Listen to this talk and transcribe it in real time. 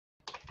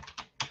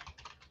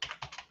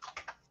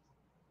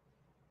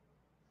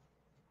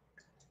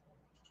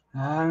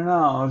I don't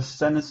know. I was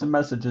sending some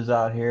messages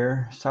out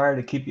here. Sorry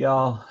to keep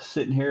y'all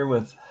sitting here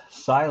with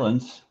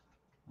silence.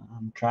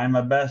 I'm trying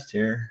my best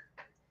here.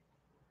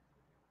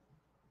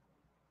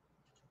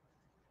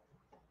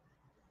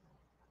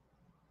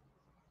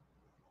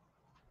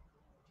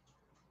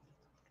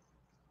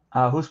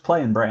 Who's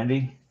playing,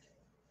 Brandy?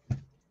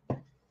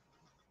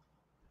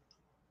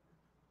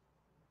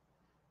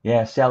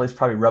 Yeah, Sally's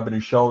probably rubbing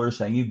his shoulders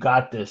saying, "You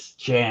got this,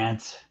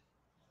 Chance."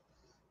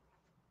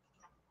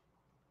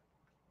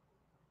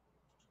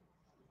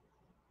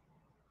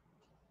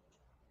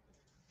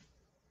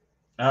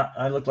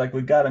 I look like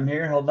we got him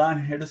here. Hold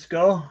on. Here, let's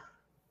go.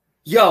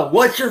 Yo,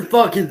 what's your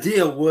fucking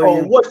deal, Oh,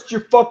 William? what's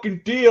your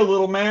fucking deal,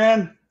 little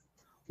man?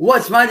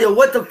 What's my deal?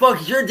 What the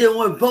fuck is your deal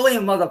with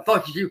bullying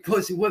motherfuckers, you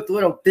pussy whipped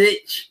little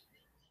bitch?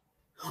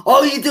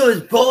 All you do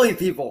is bully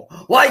people.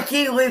 Why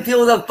can't you leave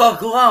people the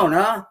fuck alone,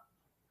 huh?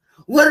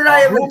 What did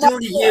I ever Who am do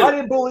to you? I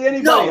didn't bully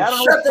anybody. No, I don't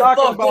know what shut you're the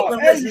talking fuck up about.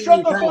 and Hey, listen to shut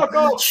me, the pal. fuck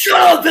up.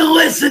 Shut up and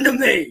listen to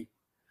me.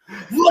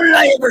 What did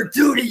I ever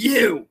do to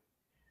you?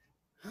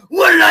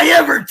 What did I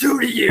ever do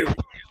to you?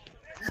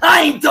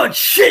 I ain't done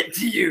shit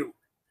to you.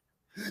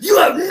 You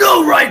have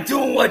no right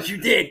doing what you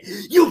did,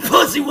 you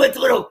pussy whipped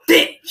little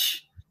bitch.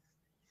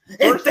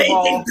 If First of anything,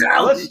 all,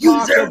 pal, let's you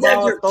talk deserve to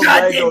have your about the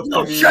goddamn Lego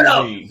no. Shut up.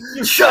 community.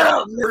 You Shut shut up,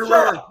 up. Shut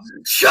murderer. up.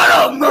 Shut up, Shut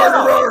up.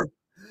 murderer.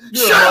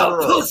 You're a Shut up,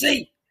 murderer.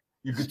 pussy.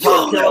 You You guitar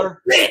little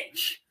killer.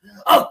 bitch.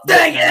 A Look,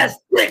 fag man. ass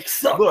dick Look.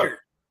 sucker.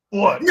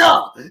 What?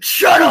 No,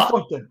 shut Do up.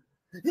 something.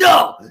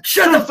 No,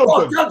 shut Do the fuck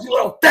something. up, you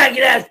little faggot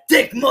ass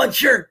dick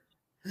muncher.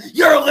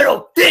 You're a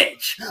little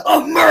bitch, a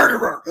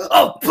murderer,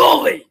 a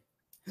bully.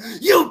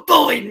 You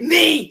bullied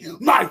me,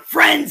 my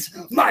friends,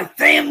 my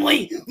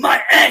family,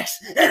 my ex,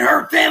 and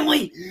her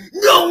family.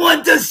 No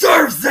one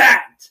deserves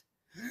that.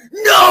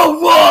 No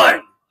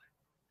one.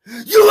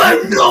 You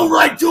have no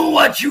right doing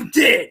what you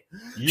did.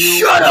 You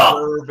Shut up.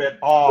 deserve it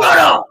all. Shut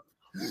up.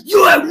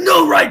 You have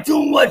no right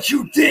doing what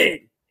you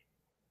did.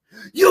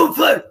 You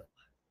put.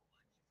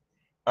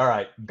 All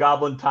right,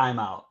 Goblin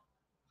timeout.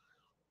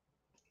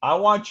 I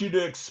want you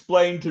to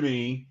explain to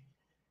me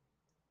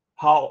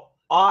how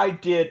I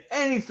did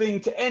anything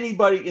to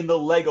anybody in the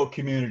Lego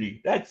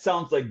community. That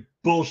sounds like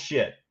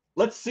bullshit.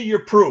 Let's see your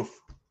proof.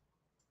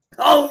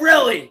 Oh,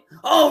 really?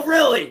 Oh,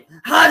 really?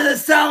 How does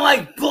it sound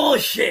like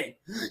bullshit?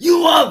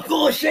 You want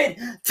bullshit?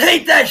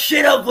 Take that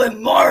shit up with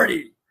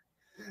Marty.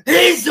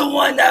 He's the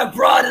one that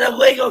brought the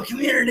Lego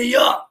community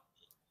up.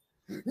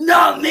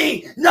 Not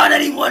me, not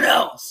anyone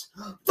else.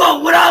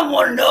 But what I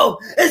want to know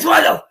is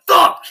why the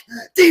fuck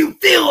do you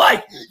feel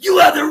like you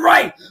have the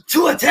right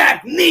to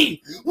attack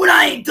me when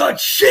I ain't done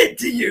shit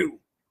to you?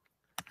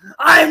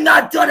 I have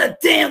not done a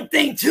damn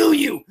thing to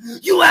you.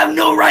 You have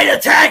no right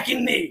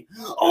attacking me,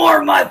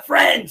 or my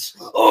friends,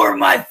 or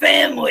my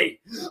family.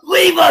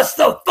 Leave us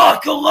the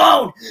fuck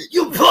alone,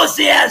 you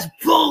pussy ass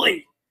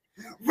bully.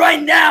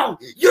 Right now,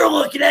 you're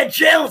looking at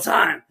jail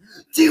time.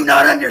 Do you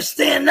not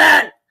understand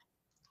that?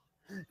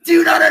 Do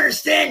you not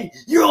understand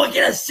you're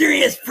looking at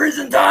serious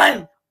prison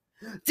time?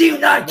 Do you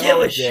not give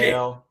a shit?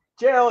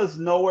 Jail is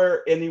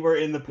nowhere anywhere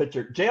in the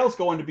picture. Jail's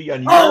going to be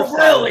on your Oh, side of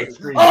really? the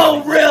screen. Oh,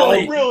 Buddy.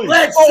 really? Oh, really?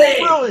 Let's Oh,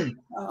 see. really?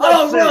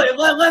 Oh, really?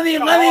 Let me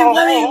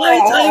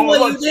tell you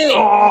what you did.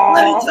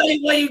 Let me tell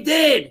you what you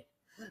did.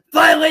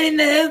 Violating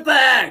the HIPAA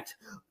Act.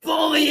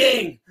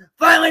 Bullying.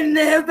 Violating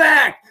the HIPAA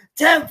Act.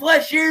 10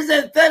 plus years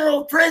in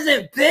federal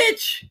prison,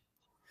 bitch.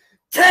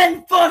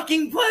 10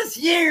 fucking plus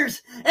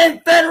years in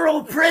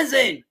federal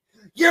prison.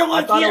 You're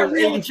looking at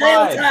real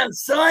jail time,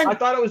 son. I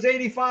thought it was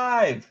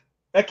 85.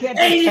 That can't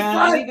be 85 10.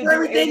 I need to for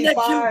everything 85.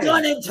 that you've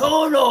done in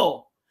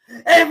total.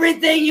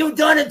 Everything you've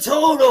done in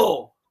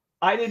total.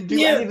 I didn't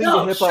do anything to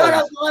hippos. Shut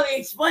up and let me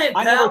explain,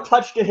 pal. I never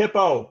touched a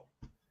hippo.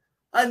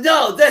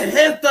 No, the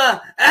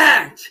HIPAA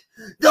Act.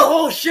 The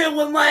whole shit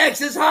with my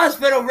ex's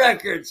hospital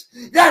records.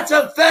 That's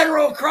a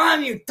federal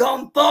crime, you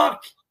dumb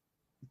fuck.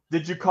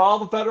 Did you call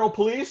the federal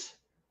police?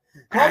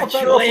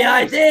 Actually,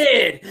 I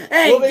did.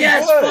 And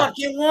guess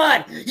fucking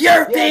what?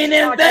 You're being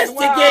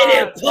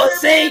investigated,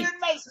 pussy.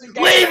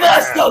 Leave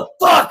us the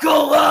fuck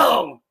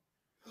alone.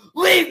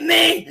 Leave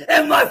me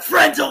and my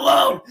friends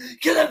alone.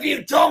 Because if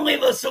you don't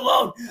leave us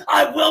alone,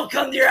 I will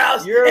come to your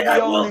house and I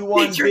will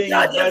beat your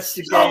goddamn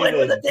skull in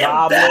with a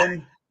damn bat.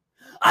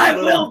 I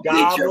will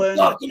beat your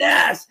fucking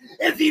ass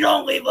if you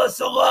don't leave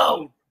us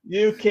alone.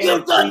 You've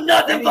done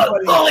nothing but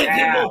bully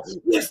people,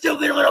 you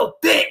stupid little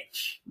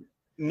bitch.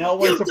 No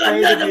one's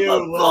afraid of you,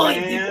 little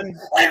man.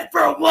 And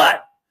for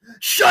what?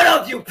 Shut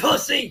up, you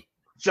pussy.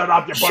 Shut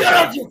up, you pussy. Shut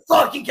up, you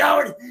fucking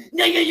coward.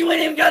 Nigga, you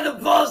ain't even got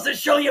the balls to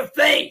show your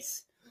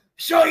face.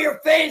 Show your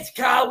face,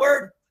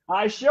 coward.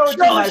 I showed you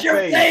my face. Show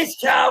us your face,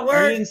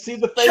 coward. You didn't see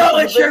the face. Show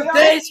us your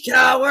face,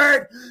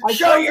 coward.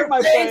 Show your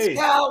face,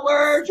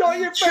 coward. Show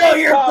your face, Show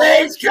your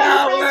face,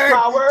 coward.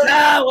 Coward.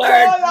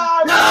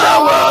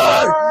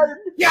 Coward.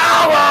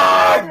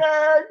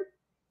 Coward.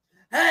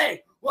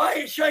 Hey, why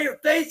don't you show your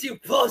face, you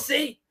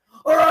pussy?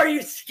 Or are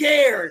you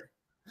scared?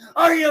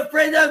 Are you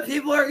afraid that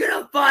people are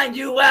gonna find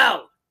you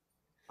out?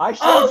 I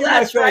showed you my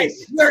that's right.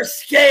 face. You're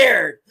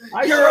scared.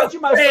 I You're showed you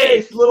my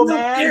face, little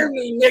man. You fear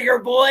me,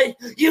 nigger boy.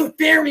 You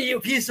fear me,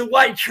 you piece of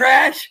white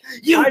trash.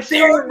 You I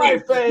fear showed me. my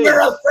face. You're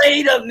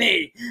afraid of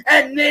me.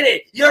 Admit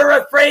it. You're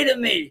afraid of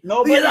me.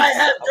 Because I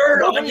have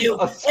dirt on you,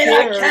 and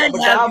I can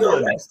have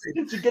you arrested.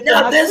 Did you get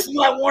Now, the this is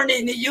my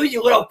warning to you,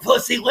 you little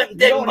pussy lip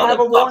dick You don't have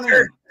a motherfucker.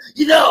 warning.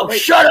 You know, Wait.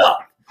 shut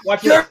up.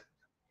 Watch this.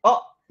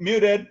 Oh,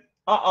 muted.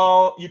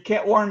 Uh-oh, you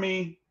can't warn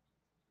me.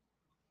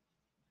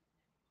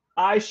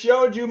 I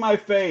showed you my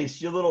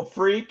face, you little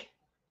freak.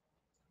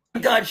 You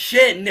ain't done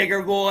shit,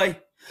 nigger boy.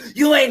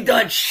 You ain't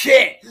done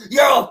shit.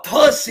 You're a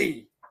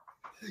pussy.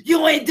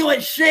 You ain't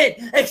doing shit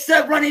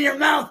except running your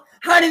mouth,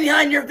 hiding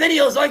behind your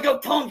videos like a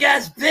punk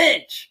ass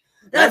bitch.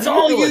 That's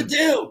all you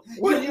do.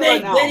 You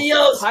make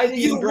videos,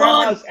 you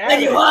run,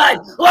 and you hide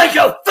like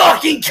a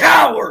fucking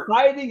coward.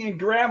 Hiding in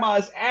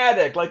grandma's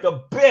attic like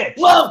a bitch.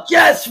 Well,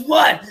 guess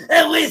what?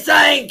 At least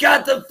I ain't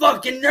got the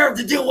fucking nerve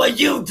to do what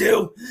you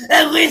do.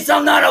 At least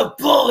I'm not a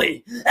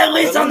bully. At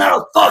least I'm not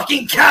a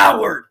fucking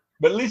coward.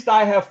 But at least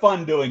I have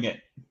fun doing it.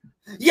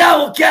 Yeah,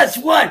 well, guess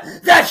what?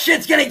 That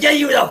shit's gonna get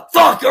you the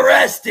fuck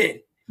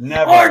arrested.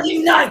 Never. Or do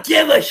you not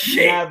give a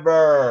shit?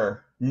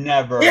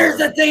 Never. Here's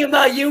the thing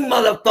about you,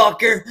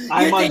 motherfucker.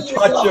 I'm think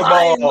untouchable. You're so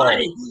high and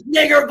mighty.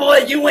 Nigger boy,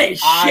 you ain't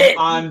shit.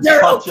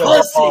 You're a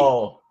pussy.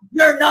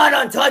 You're not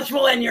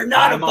untouchable, and you're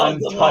not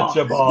above the law.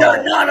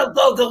 You're not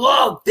above the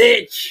law,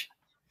 bitch.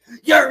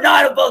 You're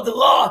not above the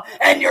law,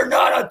 and you're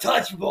not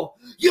untouchable.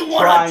 You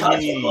want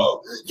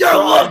untouchable?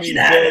 You're looking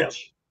at him.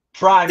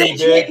 Try me,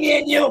 bitch. Me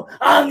and you,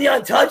 I'm the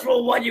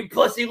untouchable one, you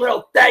pussy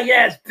little faggot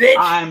ass bitch.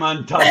 I'm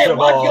untouchable. Hey,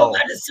 why don't you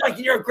let us suck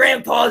in your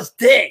grandpa's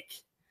dick?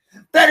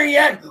 Better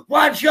yet,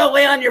 why don't you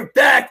lay on your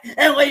back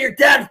and let your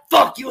dad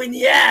fuck you in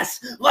the ass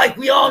like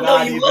we all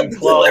know you love to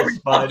do every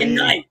fucking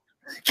night?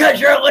 Because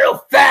you're a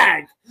little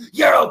fag.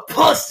 You're a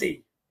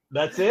pussy.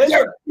 That's it?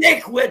 You're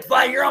dick whipped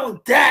by your own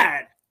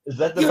dad. Is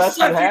that the best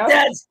you have? You suck your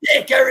dad's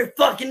dick every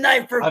fucking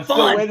night for fun. I'm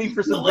still waiting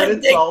for some good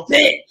insults.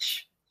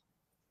 Bitch.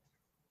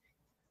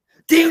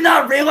 Do you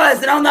not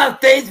realize that I'm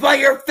not fazed by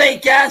your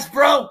fake ass,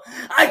 bro?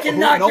 I can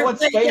knock your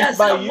fake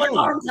ass out one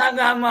arm time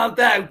on my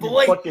back,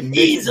 boy. Fucking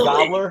easily.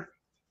 Gobbler.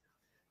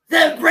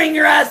 Then bring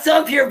your ass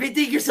up here if you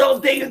think you're so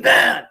big and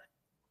bad.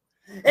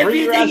 If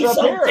you think you're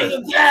so big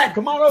and bad,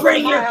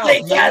 bring your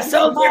fake ass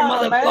up here,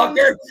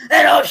 motherfucker,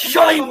 and I'll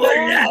show you what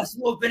an ass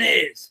whooping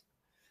is.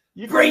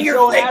 You bring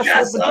your fake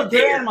ass up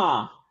here.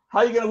 Grandma.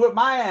 How you gonna whip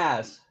my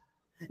ass?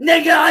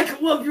 Nigga, I can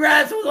whoop your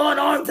ass with one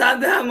arm tied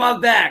behind my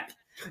back.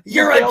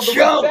 You're a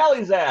joke.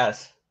 Sally's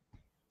ass.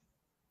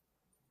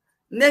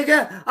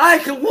 Nigga, I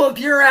can whoop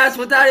your ass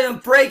without even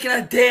breaking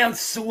a damn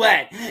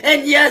sweat.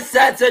 And yes,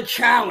 that's a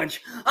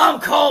challenge. I'm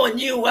calling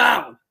you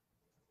out.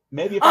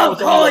 Maybe if I was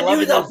calling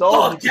you the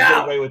fuck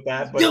out. Away with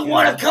that, but, you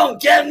want to come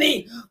get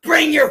me?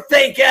 Bring your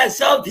fake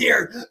ass up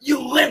here, you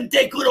limp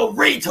dick little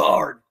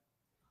retard.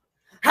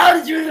 How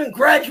did you even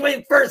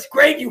graduate first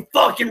grade, you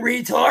fucking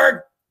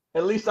retard?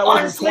 At least I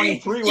wasn't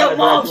 23 when your I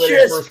mom graduated should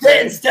have first spit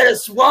grade. instead of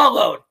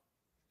swallowed.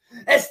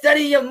 Instead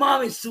of your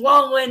mommy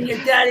swallowing your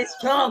daddy's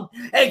cum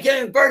and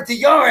giving birth to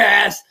your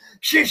ass,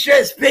 she should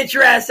have spit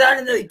your ass out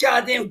into the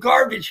goddamn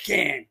garbage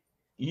can.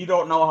 You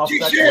don't know how she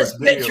sex should have works,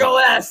 spit your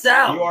ass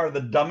out. You are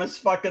the dumbest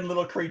fucking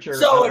little creature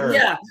so, on earth.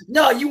 Yeah,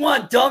 no, you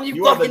want dumb,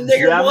 you fucking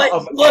nigger boy?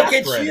 Look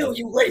at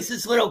you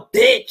racist little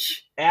bitch.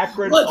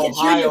 Akron, Look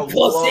Ohio at you,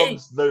 pussy.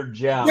 loves their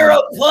gem. You're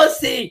a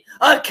pussy,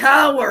 a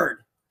coward.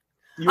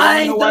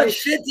 I ain't done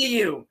shit to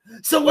you.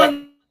 So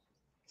when...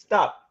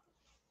 Stop.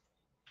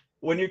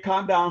 When you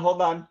calm down, hold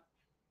on.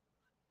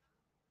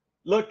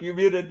 Look, you're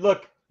muted.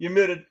 Look, you're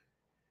muted.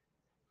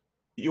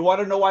 You want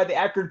to know why the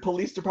Akron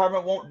Police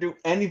Department won't do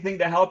anything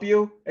to help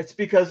you? It's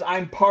because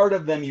I'm part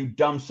of them, you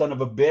dumb son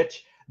of a bitch.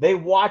 They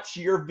watch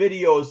your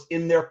videos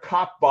in their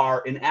cop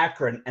bar in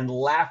Akron and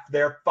laugh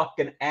their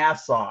fucking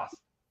ass off.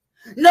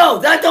 No,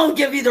 that don't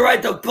give you the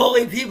right to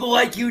bully people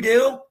like you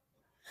do.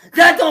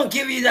 That don't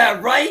give you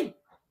that right.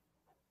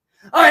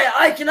 All right,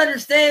 I can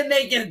understand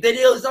making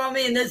videos on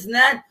me and this and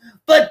that,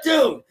 but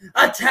dude,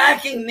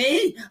 attacking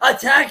me,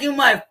 attacking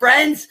my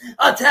friends,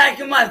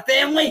 attacking my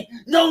family,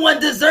 no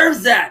one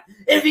deserves that.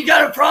 If you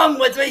got a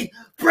problem with me,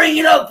 bring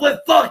it up with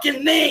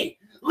fucking me.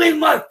 Leave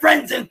my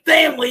friends and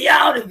family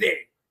out of it.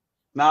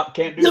 No,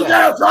 can't do that. You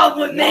got a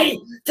problem with no.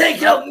 me?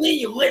 Take it up me,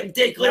 you limp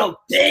dick little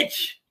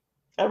bitch.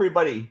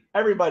 Everybody.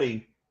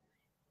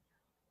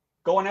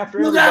 Going after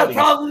you everybody. You got a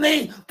problem with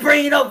me?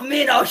 Bring it up with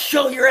me and I'll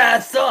show your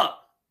ass up.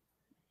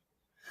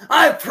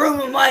 I've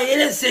proven my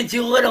innocence,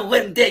 you little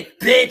limp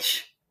dick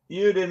bitch.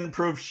 You didn't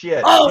prove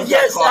shit. Oh,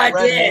 yes, I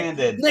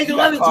did. Nigga,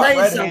 let me tell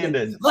you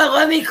something.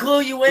 Let me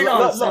clue you in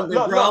on something,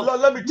 bro.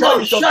 Let me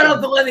tell you something. Shut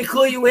up and let me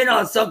clue you in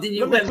on something,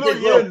 you limp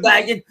dick little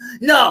faggot.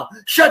 No,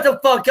 shut the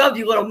fuck up,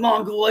 you little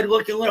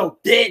mongoloid-looking little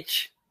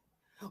bitch.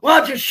 Why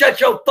don't you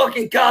shut your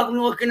fucking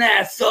goblin-looking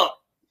ass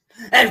up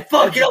and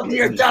fucking open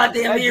your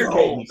goddamn ear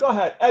hole. Go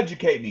ahead,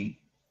 educate me.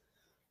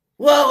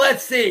 Well,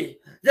 let's see.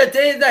 The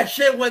day that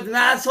shit with an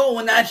asshole,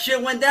 when that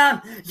shit went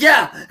down,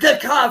 yeah, the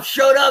cops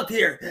showed up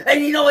here.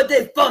 And you know what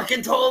they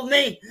fucking told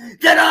me?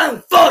 That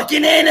I'm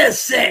fucking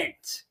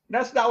innocent.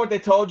 That's not what they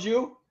told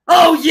you.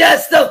 Oh,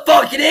 yes, the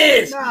fuck it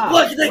is. Nah,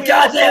 Look at the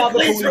goddamn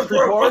police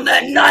report from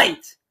that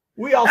night.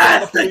 We all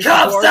ask the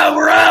cops that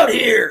were out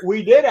here.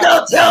 We did ask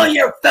Don't tell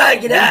your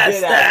faggot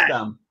ass that.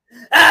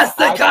 Ask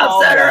the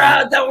cops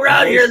that were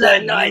out here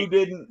that night.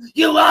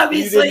 You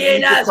obviously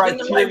ain't asking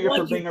the right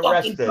one, you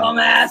fucking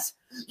dumbass.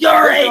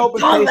 You're a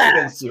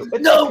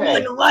dumbass. No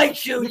one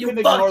likes you, you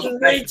fucking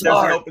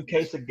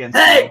retard.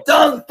 Hey,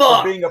 dumb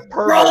fuck.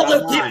 For all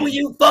the people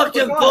you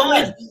fucking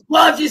bullied,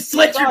 why don't you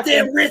slit your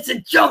damn wrists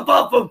and jump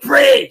off a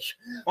bridge?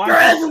 For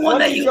everyone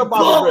that you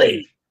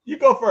bullied. You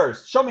go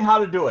first. Show me how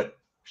to do it.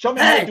 Show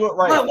me how to do it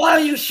right. Why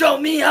don't you show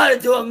me how to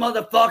do it,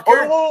 motherfucker?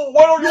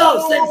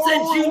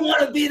 Since you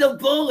want to be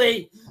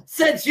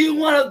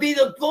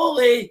the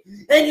bully,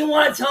 and you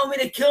want to tell me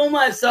to kill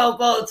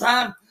myself all the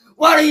time,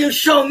 why don't you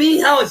show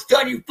me how it's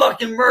done, you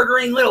fucking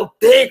murdering little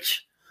bitch?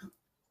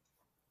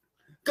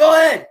 Go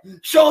ahead.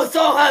 Show us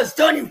all how it's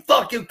done, you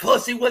fucking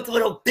pussy with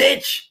little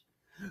bitch.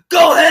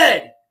 Go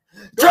ahead.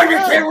 Turn your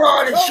camera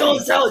on and show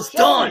us how it's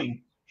done.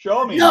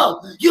 Show me.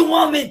 No, you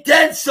want me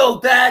dead so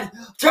bad,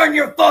 turn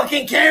your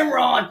fucking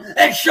camera on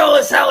and show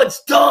us how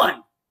it's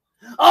done.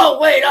 Oh,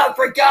 wait, I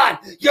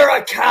forgot. You're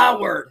a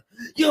coward.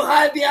 You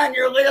hide behind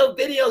your little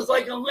videos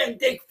like a limp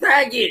dick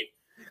faggot.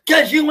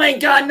 Because you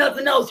ain't got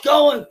nothing else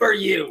going for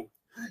you.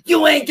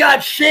 You ain't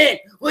got shit.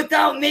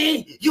 Without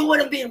me, you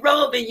wouldn't be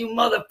relevant, you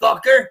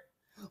motherfucker.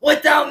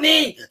 Without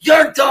me,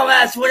 your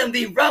dumbass wouldn't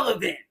be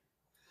relevant.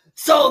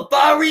 So if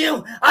I were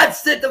you, I'd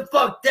sit the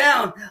fuck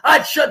down,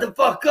 I'd shut the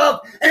fuck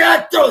up, and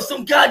I'd throw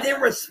some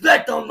goddamn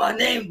respect on my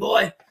name,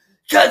 boy.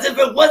 Because if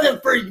it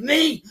wasn't for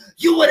me,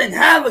 you wouldn't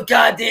have a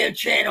goddamn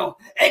channel,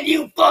 and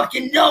you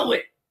fucking know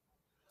it.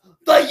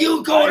 But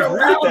you going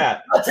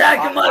around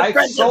attacking my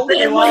friends and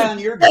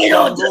family, they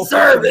don't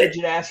deserve it.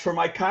 Ask for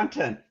my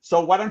content. So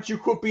why don't you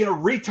quit being a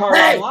retard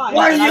online?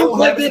 Why don't you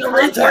quit being a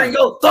retard and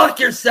go fuck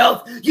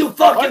yourself, you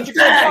fucking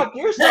fag?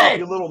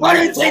 Hey, why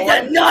don't you take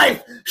that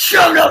knife,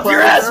 shove it up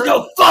your ass and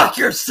go fuck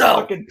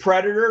yourself? Fucking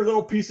predator,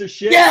 little piece of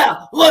shit.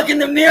 Yeah, look in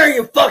the mirror,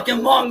 you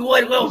fucking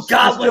mongoloid little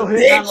goblin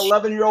bitch.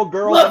 On 11-year-old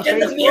girl. Look in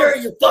the mirror,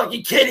 you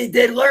fucking kitty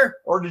diddler.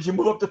 Or did you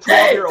move up to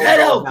 12-year-old? Hey,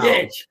 pedo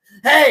bitch.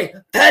 Hey,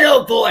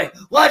 pedo boy,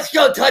 why don't you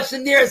go touch the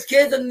nearest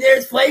kids on the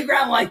nearest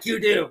playground like you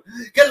do?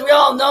 Because we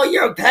all know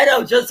you're a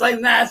pedo, just like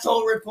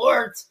Masshole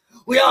reports.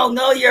 We all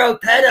know you're a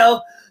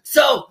pedo.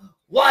 So,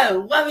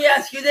 let me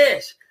ask you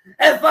this.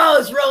 If I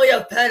was really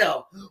a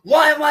pedo,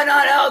 why am I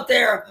not out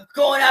there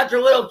going after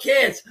little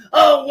kids?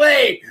 Oh,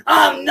 wait,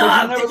 I'm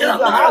not, because I'm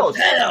not a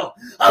pedo.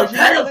 A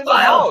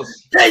pedophile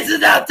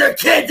chases after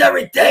kids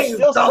every day, you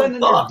dumb fuck. Still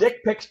sending your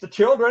dick pics to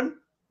children.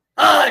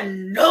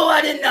 No,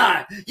 I did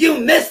not. You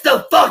missed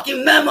the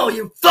fucking memo,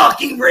 you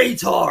fucking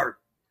retard.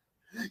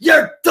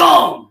 You're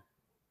dumb.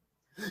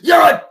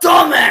 You're a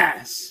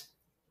dumbass.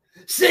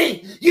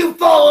 See, you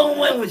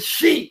follow in with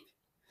sheep.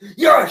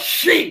 You're a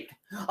sheep,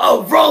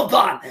 a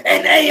robot,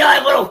 an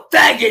AI little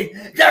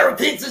faggot that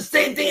repeats the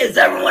same thing as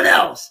everyone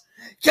else.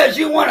 Because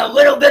you want a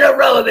little bit of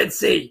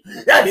relevancy.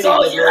 That's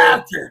all you're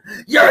after.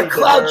 You're a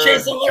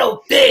cloud-chasing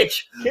little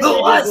bitch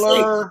who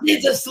honestly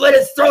needs to slit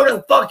his throat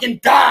and fucking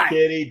die.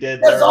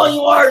 That's all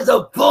you are is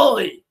a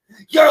bully.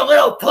 You're a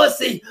little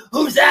pussy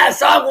whose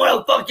ass I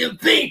want to fucking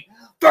beat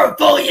for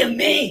bullying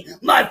me,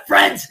 my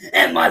friends,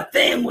 and my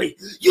family.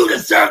 You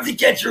deserve to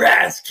get your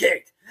ass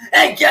kicked.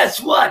 And guess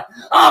what?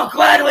 I'll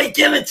gladly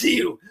give it to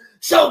you.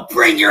 So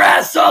bring your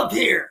ass up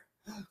here.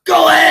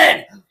 Go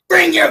ahead.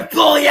 Bring your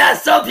bully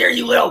ass up here,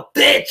 you little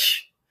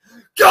bitch.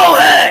 Go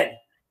ahead.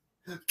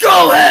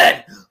 Go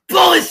ahead.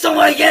 Bully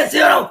someone against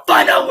you and I'll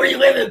find out where you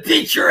live and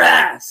beat your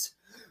ass.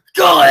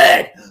 Go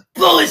ahead.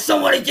 Bully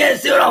someone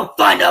against you and I'll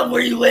find out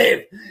where you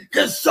live.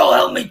 Because so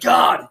help me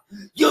God.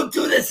 You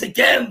do this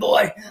again,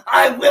 boy.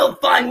 I will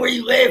find where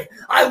you live.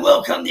 I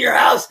will come to your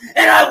house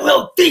and I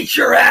will beat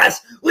your ass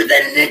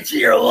within an inch of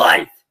your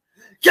life.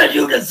 Because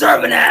you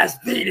deserve an ass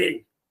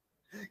beating.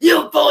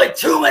 You bullied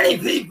too many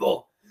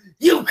people.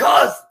 You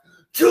caused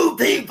 2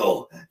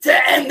 people to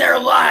end their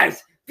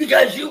lives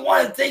because you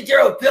want to think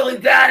you're a Billy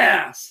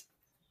Badass.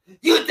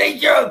 You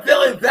think you're a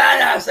Billy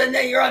Badass and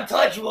then you're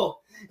untouchable.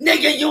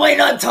 Nigga, you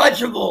ain't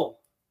untouchable.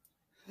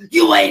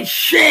 You ain't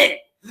shit.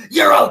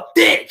 You're a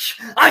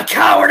bitch. A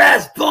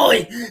coward-ass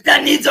bully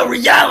that needs a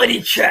reality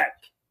check.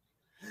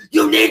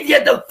 You need to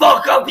get the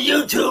fuck off of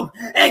YouTube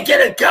and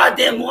get a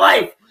goddamn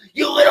life.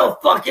 You little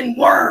fucking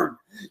worm.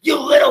 You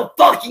little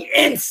fucking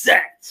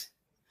insect.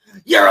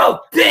 You're a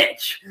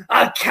bitch,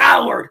 a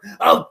coward,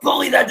 a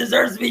bully that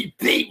deserves to be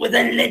beat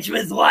within an inch of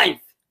his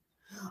life.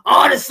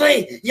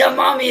 Honestly, your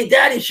mommy and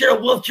daddy should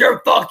have whooped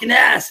your fucking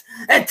ass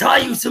and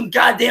taught you some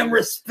goddamn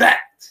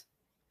respect.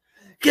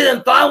 Because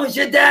if I was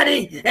your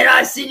daddy and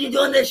I seen you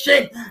doing this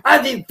shit,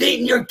 I'd be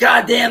beating your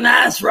goddamn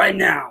ass right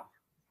now.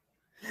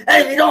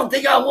 And if you don't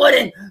think I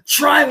wouldn't,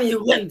 try me, you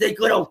limp dick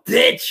little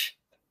bitch.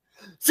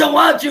 So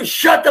why don't you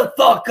shut the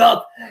fuck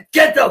up,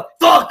 get the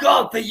fuck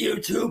off of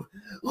YouTube,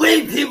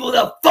 leave people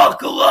the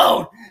fuck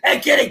alone,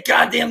 and get a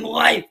goddamn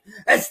life,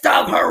 and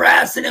stop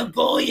harassing and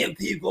bullying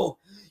people,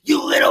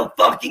 you little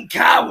fucking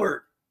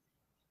coward.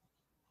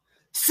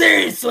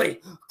 Seriously,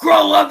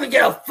 grow up and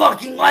get a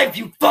fucking life,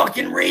 you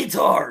fucking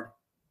retard.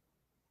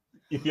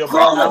 You feel better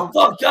Grow now? the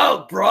fuck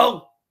out,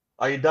 bro.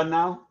 Are you done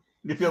now?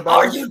 You feel better?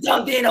 Are you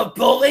done being a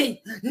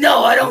bully?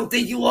 No, I don't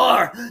think you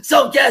are.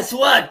 So guess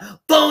what?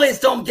 Bullies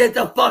don't get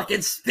to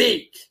fucking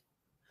speak.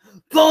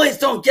 Bullies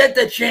don't get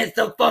the chance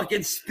to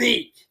fucking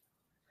speak.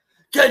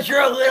 Because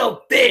you're a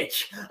little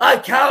bitch. A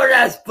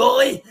coward-ass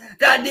bully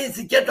that needs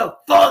to get the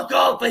fuck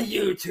off of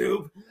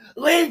YouTube.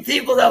 Leave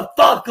people the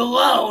fuck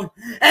alone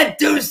and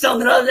do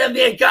something other than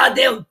be a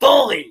goddamn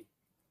bully.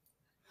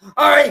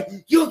 Alright,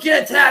 you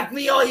can attack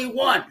me all you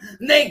want.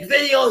 Make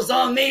videos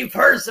on me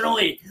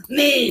personally.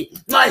 Me,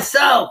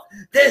 myself,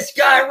 this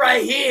guy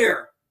right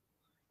here.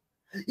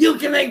 You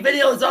can make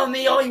videos on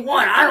me all you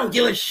want. I don't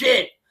give a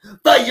shit.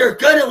 But you're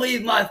gonna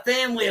leave my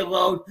family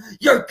alone.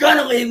 You're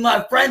gonna leave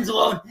my friends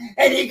alone.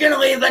 And you're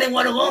gonna leave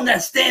anyone alone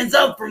that stands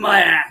up for my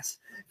ass.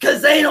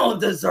 Because they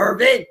don't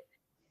deserve it.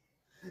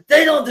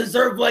 They don't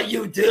deserve what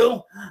you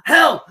do.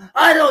 Hell,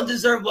 I don't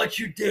deserve what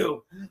you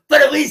do.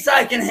 But at least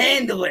I can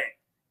handle it.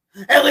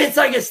 At least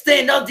I can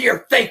stand up to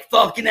your fake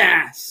fucking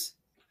ass.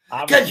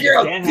 Because you're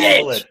a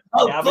bitch,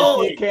 a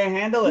bully. You can't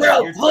handle it.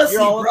 You're a pussy,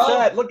 you're all bro.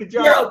 Upset. Look at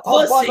you. You're a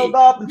pussy. Bundled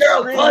up and You're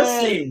screaming. a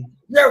pussy.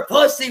 You're a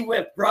pussy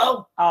whip,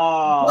 bro.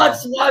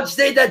 Watch,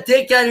 take that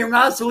dick out of your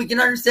mouth so we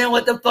can understand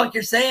what the fuck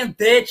you're saying,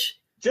 bitch.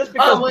 Just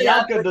because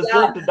Bianca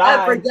deserved to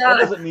die, that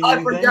doesn't mean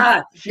anything. I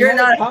forgot. You're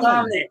not a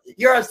dominant.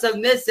 You're a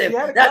submissive.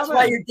 That's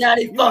why your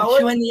daddy fucks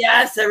you in the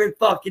ass every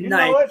fucking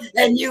night.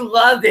 And you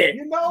love it.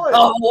 You know it.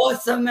 Oh,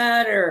 what's the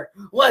matter?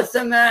 What's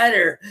the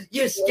matter?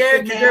 You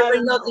scared because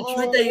everybody knows the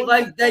truth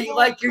that you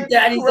like your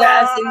daddy's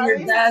ass and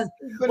your dad's.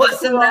 What's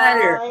the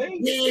matter?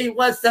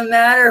 What's the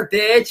matter,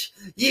 bitch?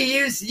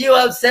 You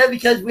upset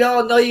because we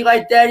all know you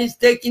like daddy's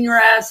dick in your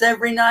ass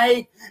every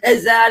night?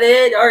 Is that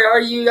it? Or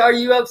are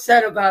you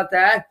upset about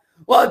that?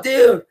 Well,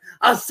 dude,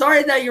 I'm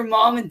sorry that your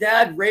mom and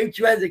dad raped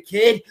you as a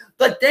kid,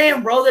 but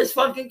damn, bro, there's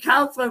fucking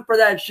counseling for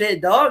that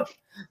shit, dog.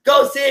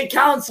 Go see a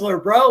counselor,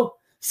 bro.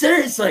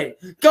 Seriously,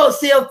 go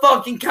see a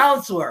fucking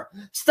counselor.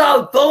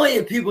 Stop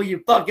bullying people,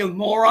 you fucking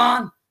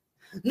moron.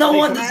 No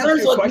one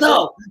deserves what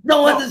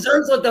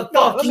the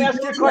fuck you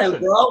do,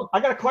 bro. I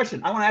got a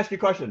question. I want to ask you a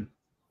question.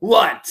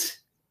 What?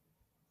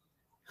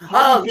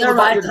 Oh, never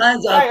mind.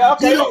 Time's up.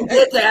 You don't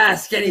get to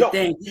ask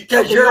anything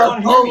because you're a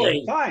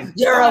bully.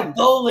 You're a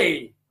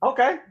bully.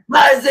 Okay.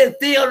 How does it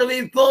feel to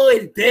be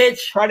bullied, bitch?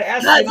 Try to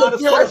ask How me does it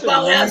feel if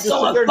I have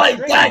someone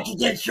fight back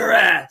against your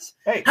ass?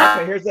 Hey,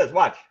 okay, here's this.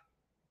 Watch.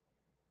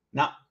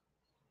 Now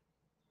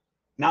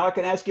I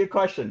can ask you a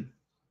question.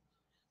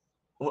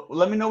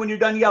 Let me know when you're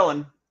done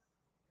yelling.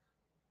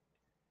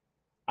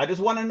 I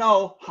just want to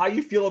know how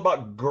you feel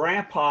about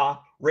Grandpa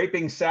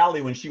raping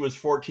Sally when she was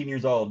 14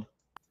 years old.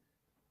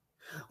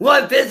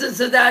 What business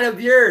is that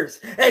of yours?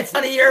 It's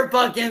none of your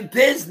fucking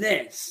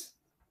business.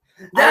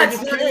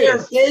 That's none of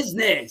your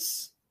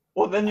business.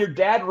 Well, then your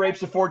dad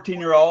rapes a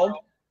 14-year-old.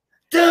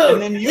 Dude,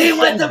 and then he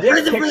went to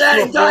prison for that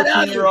and got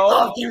out, you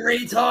fucking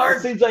retard.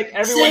 It seems like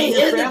everyone in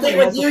your family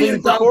has to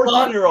clean for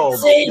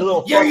 14-year-olds.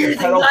 You're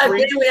using my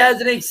family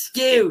as an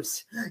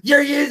excuse.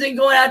 You're using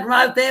going after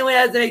my family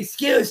as an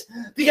excuse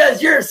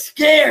because you're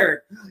scared.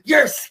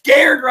 You're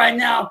scared right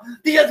now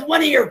because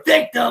one of your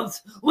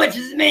victims, which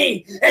is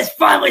me, is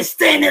finally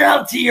standing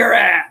up to your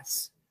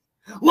ass.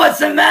 What's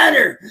the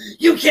matter?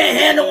 You can't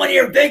handle one of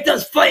your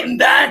victims fighting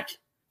back?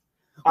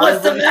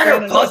 What's the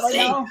matter, pussy?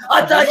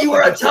 I thought you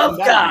were a tough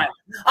guy.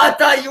 I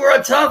thought you were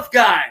a tough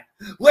guy.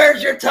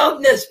 Where's your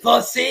toughness,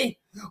 pussy?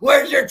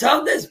 Where's your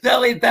toughness,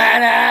 belly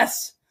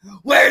badass?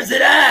 Where's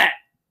it at?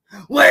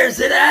 Where's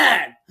it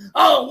at?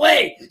 Oh,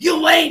 wait,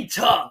 you ain't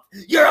tough.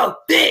 You're a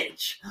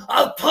bitch.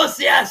 A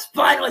pussy-ass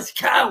spineless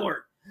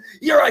coward.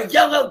 You're a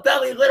yellow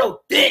belly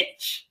little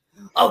bitch.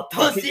 A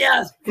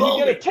pussy-ass bully. Can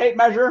you get a tape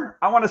measure?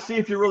 I want to see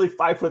if you're really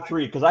 5'3",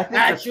 because I think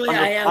actually you're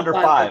I am under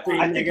 5.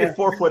 I think you're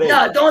 4'8".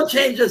 No, don't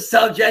change the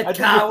subject,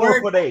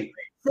 coward. You're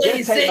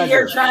 4'8".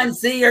 You're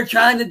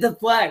trying to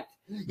deflect.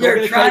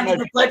 You're trying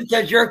to deflect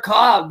because you're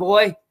caught,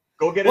 boy.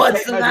 Go get a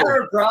What's the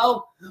matter,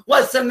 bro?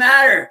 What's the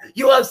matter?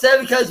 You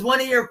upset because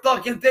one of your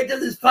fucking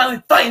victims is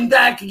finally fighting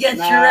back against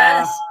your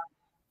ass?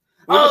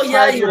 Oh,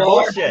 yeah, you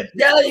are.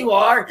 Yeah, you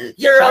are.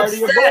 You're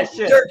upset.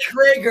 You're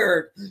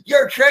triggered.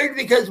 You're triggered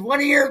because one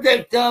of your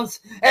victims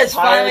is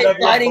finally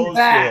fighting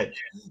back.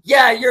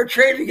 Yeah, you're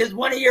triggered because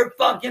one of your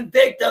fucking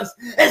victims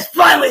is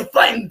finally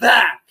fighting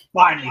back.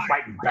 Finally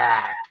fighting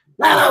back.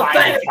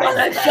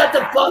 Shut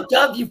the fuck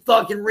up, you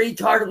fucking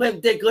retard,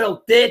 lip dick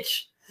little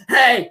bitch.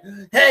 Hey,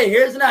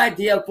 here's an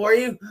idea for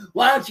you.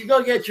 Why don't you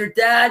go get your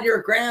dad,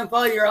 your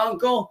grandpa, your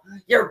uncle,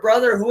 your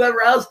brother,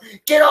 whoever else,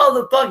 get all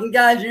the fucking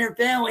guys in your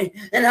family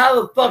and have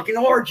a fucking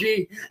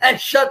orgy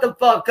and shut the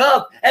fuck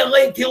up and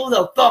leave people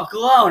the fuck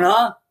alone,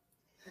 huh?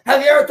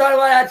 Have you ever thought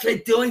about actually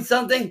doing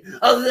something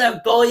other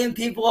than bullying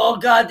people all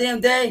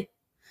goddamn day?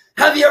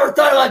 Have you ever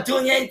thought about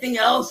doing anything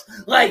else,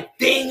 like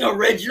being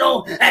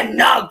original and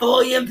not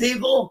bullying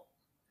people?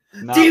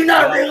 No, do you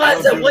not I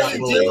realize don't that do what that you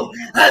bullying.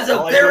 do has a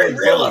All I very do is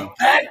real bully.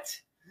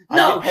 effect? I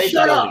No, get paid to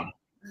shut up. bully.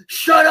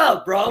 Shut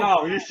up, bro.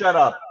 No, you shut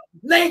up.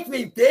 Make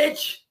me,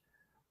 bitch.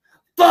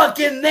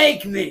 Fucking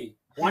make me.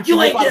 Why don't you You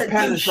whip ain't out a gonna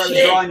pen do and start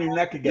shit. drawing your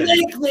neck again?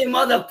 Make me,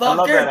 motherfucker. I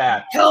love that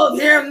act. Come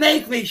here and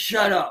make me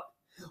shut up.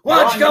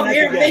 Why don't you come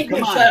here and make me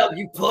shut up,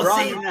 you pussy? Draw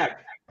on your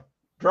neck.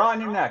 Draw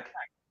on your neck.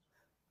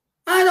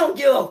 I don't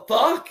give a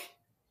fuck.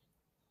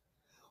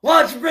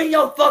 Why don't you bring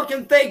your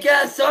fucking fake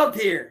ass up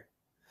here?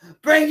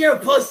 Bring your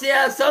pussy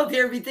ass up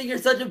here if you think you're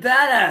such a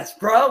badass,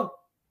 bro.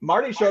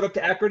 Marty showed up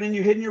to Akron and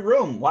you hid in your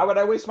room. Why would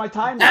I waste my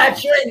time now?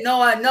 Actually,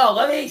 no, I know.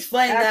 Let me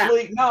explain that.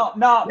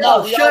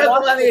 No, shut up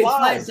and let me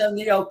explain something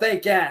to your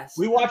fake ass.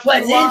 We watched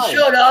When he live.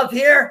 showed up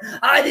here,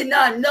 I did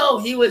not know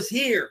he was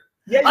here.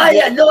 Yeah, I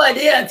had no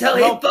idea until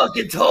he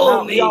fucking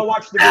told me we all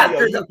watched the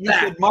after video. the You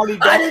fact. said, Marty,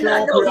 I don't did show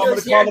not up know here. he I'm going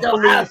was to here call the until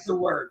police.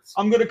 afterwards.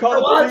 I'm going to call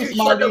the Why don't police, you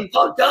shut Marty. the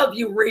fuck up,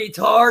 you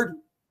retard?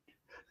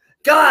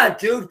 God,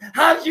 dude,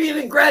 how did you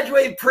even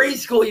graduate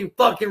preschool, you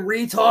fucking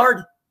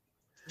retard?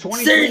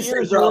 23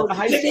 years bro. old in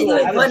high You didn't school.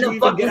 even How find did the you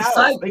even get fucking out?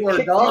 psych They ward,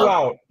 kicked dog. you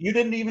out. You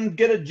didn't even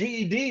get a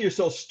GED. You're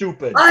so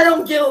stupid. I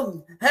don't give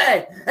a...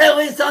 Hey, at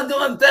least I'm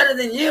doing better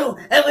than you.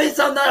 At least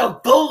I'm not a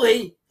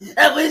bully.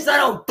 At least I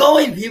don't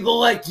bully people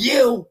like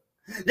you.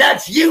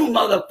 That's you,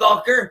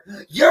 motherfucker.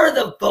 You're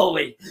the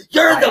bully.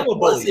 You're the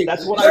pussy.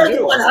 That's what You're I do.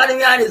 the one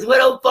hiding out his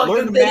little fucking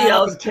Learn to man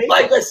up videos and take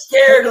like it. a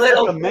scared Take it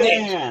little like a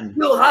man. bitch.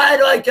 You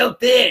hide like a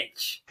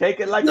bitch. Take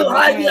it like You a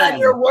hide man. behind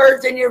your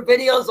words and your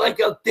videos like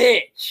a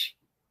bitch.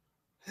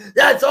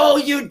 That's all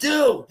you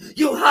do.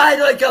 You hide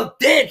like a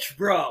bitch,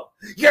 bro.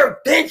 You're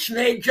bitch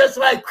made just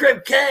like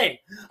Crip K.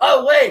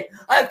 Oh, wait.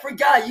 I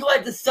forgot. You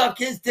had to suck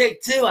his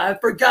dick, too. I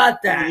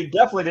forgot that. You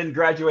definitely didn't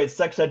graduate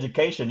sex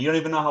education. You don't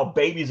even know how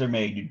babies are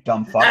made, you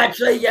dumb fuck.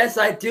 Actually, yes,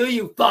 I do,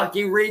 you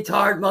fucking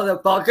retard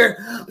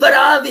motherfucker. But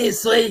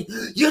obviously,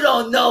 you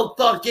don't know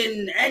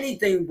fucking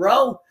anything,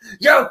 bro.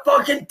 You're a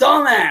fucking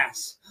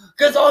dumbass.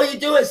 Because all you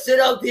do is sit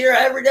up here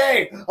every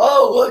day.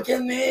 Oh, look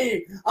at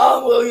me.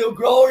 I'm William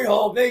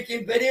Gloryhole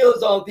making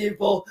videos on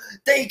people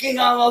thinking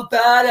I'm a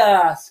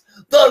badass.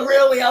 But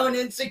really, I'm an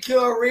insecure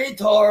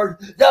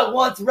retard that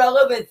wants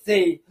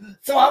relevancy.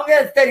 So I'm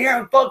going to sit here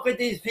and fuck with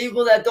these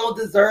people that don't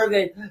deserve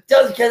it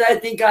just because I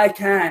think I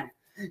can.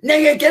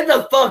 Nigga, get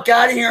the fuck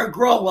out of here and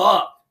grow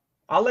up.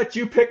 I'll let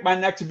you pick my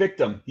next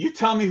victim. You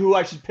tell me who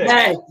I should pick.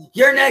 Hey,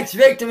 your next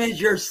victim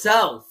is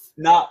yourself.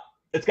 No,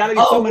 it's got to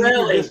be someone in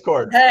your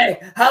Discord.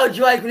 Hey, how would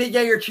you like me to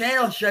get your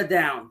channel shut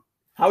down?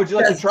 How would you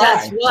like to try?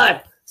 Guess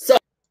what? So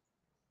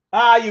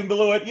you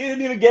blew it. You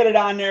didn't even get it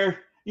on there.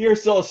 You're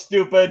so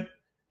stupid.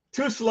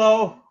 Too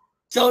slow.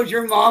 So's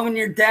your mom and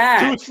your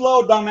dad. Too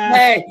slow, dumbass.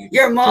 Hey,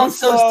 your mom's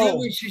so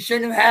stupid she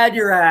shouldn't have had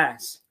your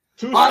ass.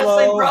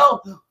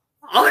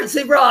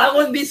 Honestly, bro, I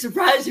wouldn't be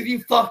surprised if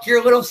you fucked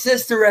your little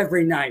sister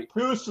every night.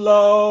 Too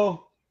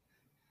slow.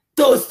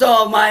 Too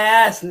slow, my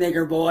ass,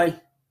 nigger boy.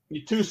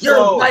 You're too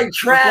slow. You're white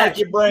trash. Like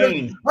your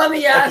brain. Let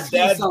me ask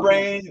you something.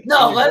 Brain,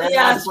 no, let me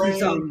ask you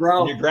something,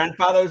 bro. Your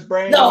grandfather's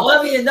brain. No,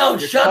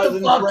 shut the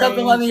fuck up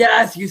and let me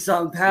ask you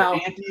something, pal.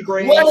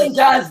 What in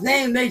God's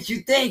name makes you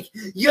think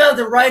you have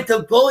the right to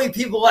bully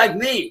people like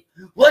me?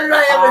 What did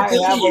I ever do to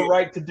you? I have a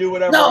right to do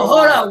whatever No, I hold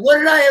want. on. What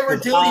did I ever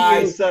do to you?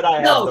 I said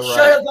I have the right.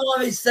 Shut up and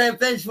let me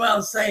finish what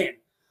I'm saying.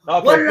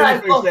 Okay, what did I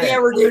fucking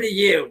ever do to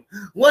you?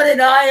 What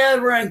did I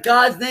ever, in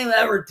God's name,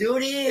 ever do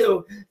to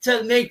you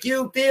to make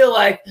you feel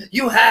like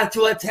you have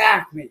to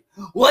attack me?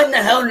 What in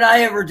the hell did I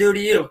ever do to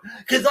you?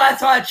 Because last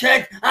time I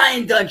checked, I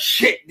ain't done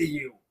shit to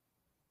you.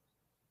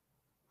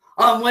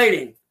 I'm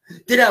waiting.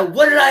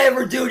 What did I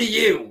ever do to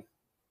you?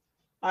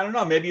 I don't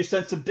know. Maybe you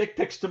sent some dick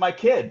pics to my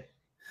kid.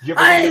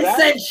 I ain't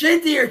sent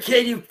shit to your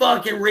kid, you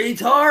fucking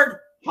retard.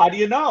 How do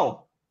you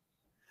know?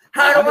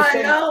 How do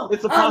I know?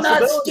 It's a I'm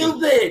not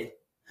stupid.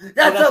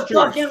 That's a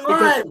fucking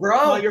lie,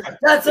 bro.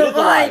 That's a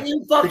lie.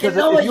 You fucking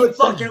know it, you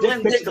fucking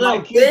limp-dick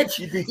little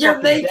bitch. You're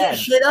making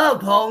shit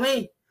up,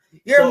 homie.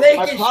 You're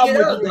making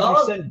shit up, dog.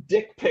 You send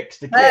dick pics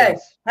to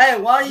kids. Hey,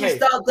 why don't you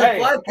stop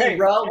deflecting,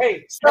 bro?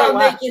 Stop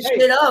making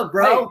shit up,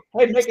 bro.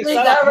 See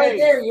that right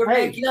there? You're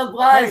making up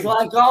lies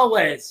like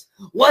always.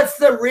 What's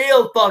the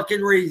real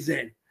fucking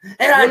reason?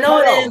 And I know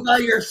it ain't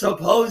about your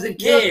supposed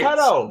kids. You're a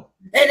pedo.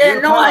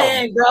 And no, I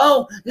ain't,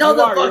 bro. No,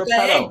 the fuck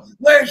I ain't.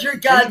 Where's your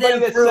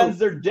goddamn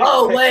proof?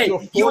 Oh, wait.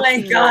 You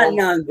ain't got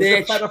none,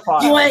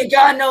 bitch. You ain't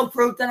got no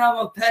proof that I'm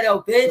a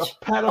pedo, bitch.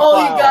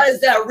 All you got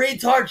is that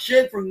retard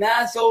shit from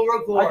Nassau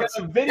Reports.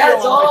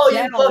 That's all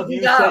you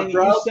fucking got,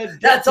 bro.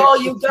 That's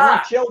all you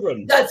got.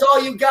 That's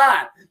all you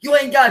got. You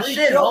ain't got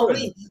shit,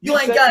 homie. You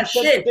ain't got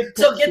shit.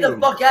 So get the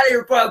fuck out of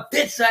here before I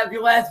bitch slap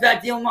your ass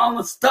back to your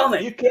mama's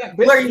stomach.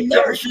 Where you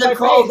never should have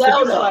crawled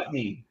out of.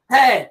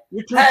 Hey,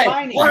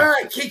 why don't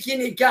I kick you in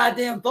your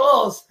goddamn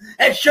balls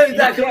and show you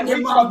back when your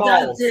mom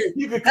does it?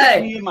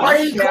 Hey, why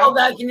don't you crawl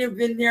back in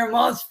your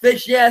mom's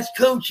fishy ass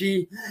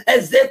coochie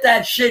and zip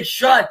that shit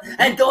shut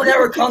and don't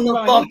ever come the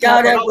fuck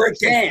out ever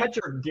again?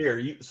 Catcher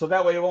gear, so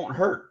that way it won't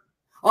hurt.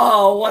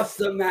 Oh, what's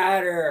the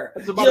matter?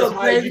 That's about You as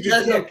high as afraid you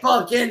because can of kick.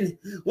 fucking...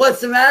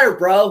 What's the matter,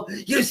 bro?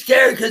 You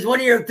scared because one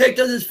of your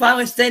victims is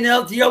finally standing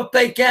up to your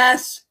fake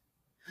ass?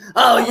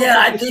 Oh, I don't yeah, think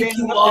I you're think standing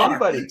you up to are.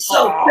 anybody. So,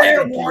 Oh, I fair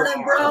think you warning,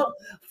 are. bro.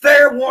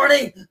 Fair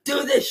warning.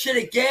 Do this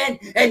shit again,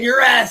 and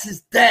your ass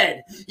is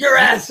dead. Your You've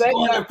been ass is saying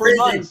going to that for prison,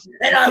 months.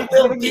 and You I keep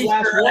will giving me beat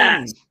last your ass.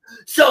 warnings.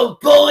 So,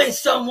 bully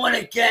someone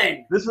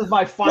again. This is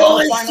my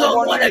Bully final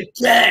someone warning.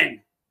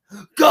 again.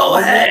 Go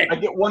ahead. I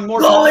get one more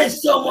Bully time.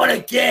 someone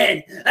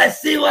again. I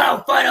see when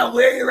I'll find out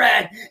where you're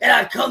at, and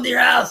I come to your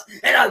house,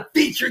 and I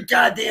beat your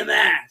goddamn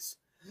ass.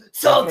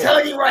 So I'm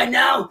telling you right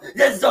now,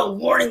 this is a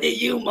warning to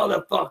you,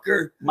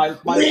 motherfucker. My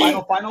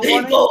Leave final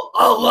people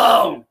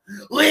alone.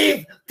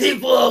 Leave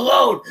people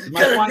alone.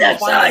 Because the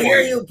next time I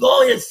hear you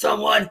bullying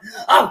someone,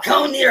 I'm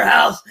coming to your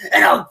house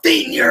and I'm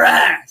beating your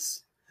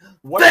ass.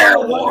 Fair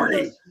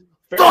warning.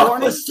 Fuck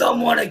with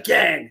someone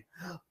again.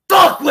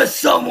 Fuck with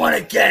someone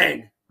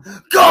again.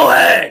 Go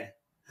ahead.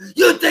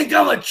 You think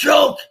I'm a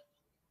joke?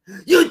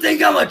 You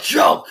think I'm a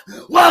joke?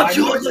 Why don't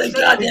you look in the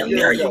goddamn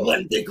mirror, you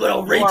limp-dick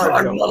little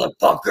retard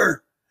motherfucker?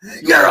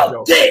 You're a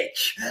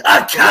bitch,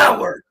 a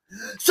coward.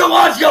 So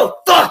why don't you go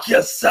fuck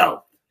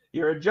yourself?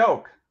 You're a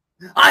joke.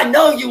 I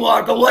know you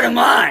are, but what am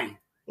I?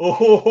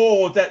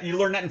 Oh, that you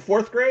learned that in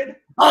 4th grade?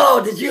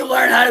 Oh, did you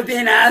learn how to be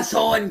an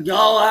asshole in,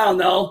 I don't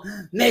know,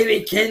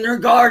 maybe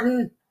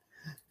kindergarten?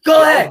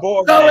 Go ahead. Go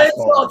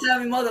insult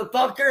at me,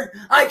 motherfucker.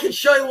 I can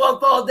show you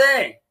up all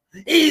day.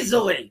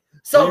 Easily.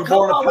 So were you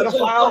born a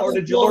pedophile, or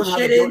did you learn how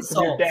to do it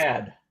from your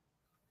dad?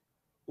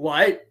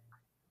 What?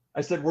 I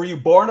said, were you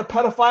born a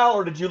pedophile,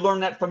 or did you learn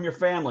that from your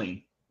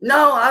family?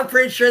 No, I'm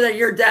pretty sure that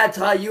your dad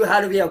taught you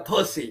how to be a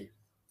pussy.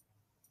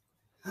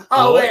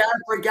 Oh, wait,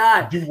 I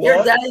forgot.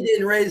 Your daddy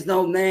didn't raise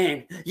no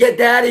man. Your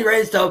daddy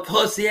raised a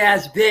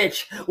pussy-ass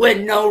bitch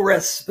with no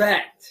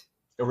respect.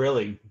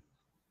 Really?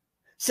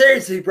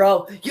 Seriously,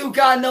 bro, you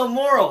got no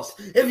morals.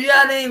 If you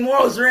had any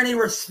morals or any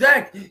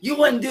respect, you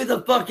wouldn't do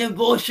the fucking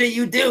bullshit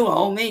you do,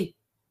 homie.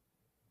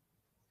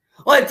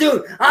 Like,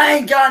 dude, I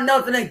ain't got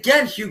nothing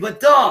against you, but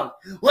dog,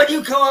 when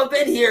you come up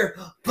in here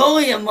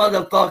bullying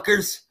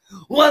motherfuckers,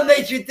 what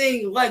makes you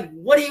think, like,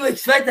 what do you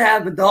expect to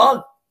happen,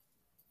 dog?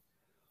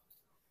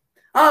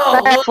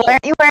 Oh, look,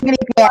 aren't you wearing any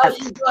pants?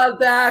 you brought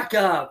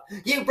backup.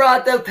 You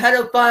brought the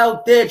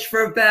pedophile bitch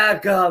for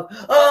backup.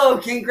 Oh,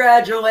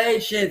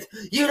 congratulations.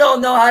 You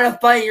don't know how to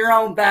fight your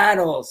own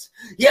battles.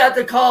 You have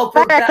to call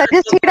for backup. I'm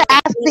just here to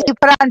ask that you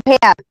put on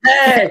pants.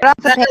 Hey, put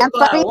on some pants,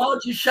 why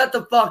don't you shut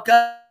the fuck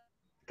up?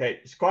 Okay,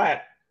 it's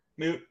quiet.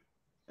 Mute.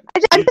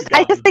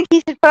 I just think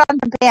he should put on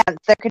some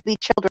pants. There could be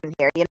children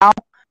here, you know?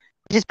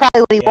 Which is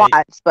probably what he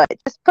wants, but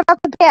just put on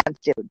some pants,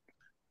 dude.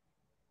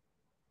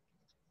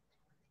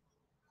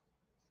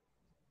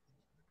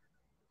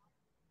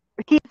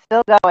 Keep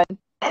still going.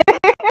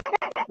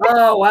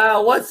 Oh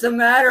wow, what's the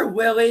matter,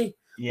 Willie?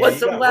 Yeah, What's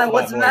the matter?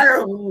 What's the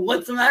matter?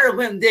 What's the matter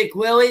with him, Dick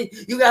Willie?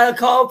 You gotta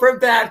call for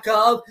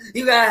backup.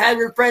 You gotta have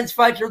your friends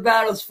fight your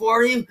battles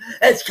for you.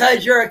 It's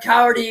cause you're a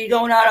coward and you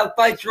don't know how to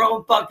fight your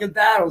own fucking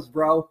battles,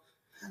 bro.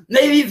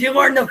 Maybe if you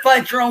learn to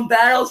fight your own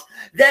battles,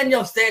 then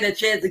you'll stand a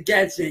chance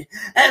against me.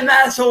 And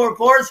Masshole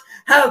reports,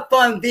 have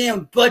fun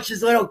being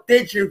Butch's little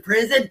bitch in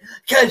prison,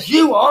 because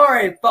you are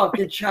a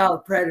fucking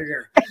child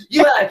predator.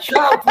 You got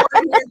child porn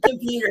on your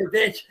computer,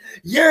 bitch.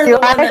 You're the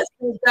one that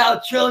sends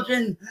out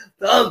children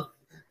of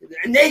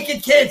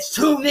naked kids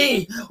to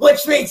me,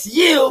 which makes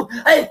you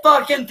a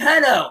fucking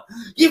pedo.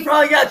 You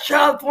probably got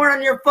child porn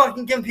on your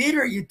fucking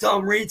computer, you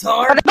dumb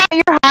retard. What about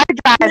your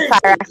hard drive,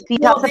 Cyraxx? Can you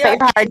tell us about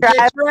your hard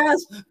drive?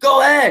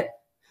 Go ahead.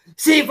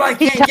 See if I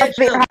can't get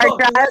you a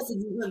fucking message,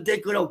 you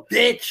dick little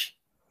bitch.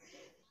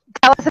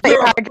 Tell us about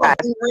your hard drive.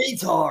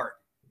 Retard.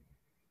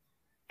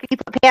 Can you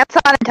put pants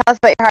on and tell us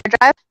about your hard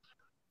drive?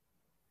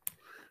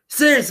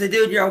 Seriously,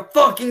 dude, you're a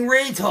fucking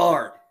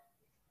retard.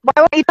 Why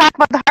won't you talk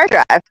about the hard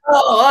drive?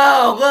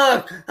 Oh,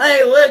 look.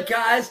 Hey, look,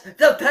 guys.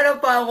 The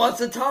pedophile wants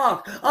to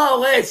talk. Oh,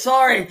 wait,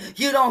 sorry.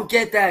 You don't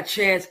get that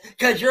chance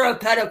because you're a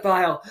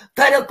pedophile.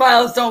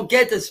 Pedophiles don't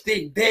get to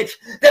speak, bitch.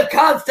 The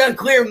cops done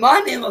cleared my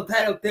name of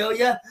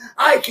pedophilia.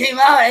 I came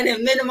out and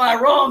admitted my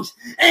wrongs,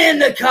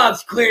 and the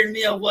cops cleared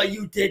me of what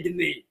you did to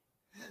me.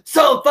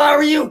 So if I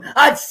were you,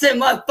 I'd sit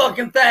my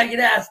fucking faggot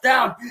ass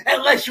down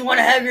unless you want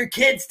to have your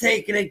kids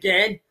taken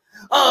again.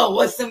 Oh,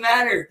 what's the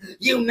matter?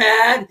 You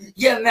mad?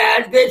 You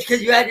mad, bitch,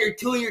 because you had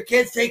two of your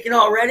kids taken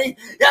already?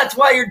 That's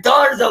why your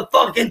daughter's a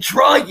fucking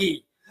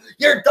druggie.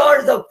 Your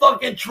daughter's a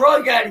fucking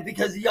drug addict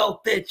because of your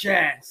bitch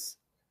ass.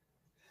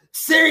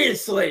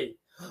 Seriously,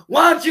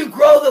 why don't you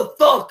grow the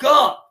fuck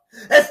up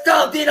and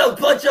stop being a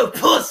bunch of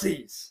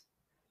pussies?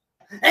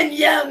 And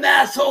yeah,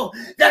 asshole,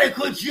 that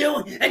includes you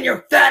and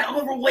your fat,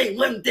 overweight,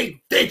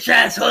 limp-dick,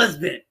 bitch-ass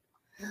husband.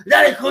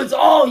 That includes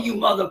all you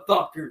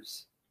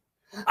motherfuckers.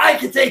 I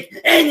can take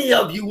any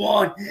of you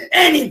on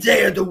any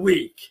day of the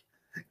week.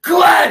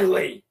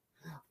 Gladly.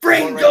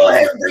 Go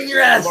ahead and bring your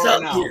ass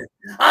up here.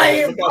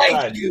 I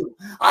invite you.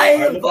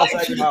 I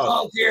invite you to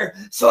come here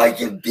so I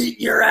can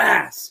beat your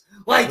ass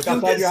like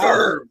you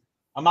deserve.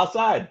 I'm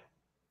outside.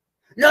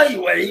 No,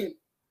 you ain't.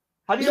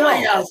 How do you You know?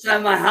 ain't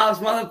outside my house,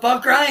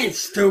 motherfucker. I ain't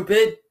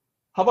stupid.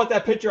 How about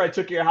that picture I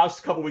took of your house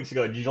a couple weeks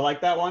ago? Did you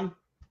like that one?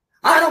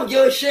 I don't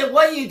give a shit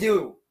what you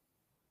do.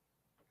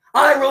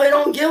 I really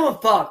don't give a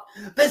fuck.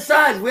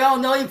 Besides, we all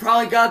know you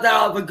probably got that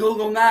off of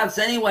Google Maps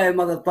anyway,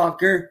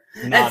 motherfucker.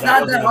 No, It's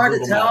not that hard to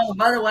Google tell. Maps.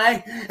 By the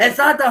way, it's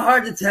not that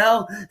hard to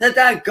tell that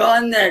that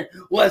gun that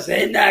was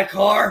in that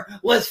car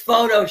was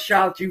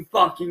photoshopped, you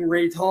fucking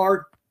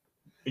retard.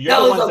 You're That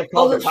the was ones a that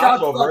called the cops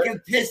photoshopped over fucking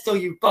it. pistol,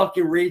 you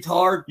fucking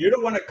retard. You're the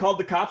one that called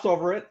the cops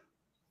over it.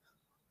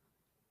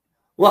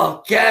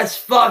 Well, guess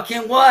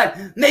fucking what?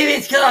 Maybe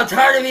it's because I'm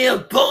tired of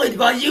being bullied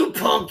by you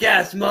punk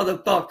ass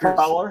motherfuckers.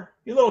 Caller.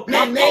 You little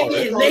cop Maybe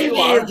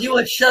if you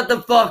would shut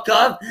the fuck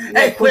up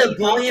and quit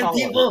bullying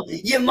people,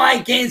 you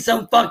might gain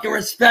some fucking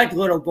respect,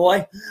 little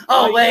boy.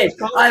 Oh wait,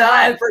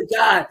 I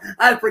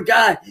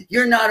forgot.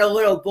 You're not a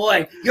little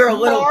boy. You're a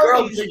little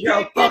girl because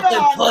you're a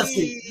fucking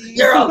pussy.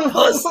 You're a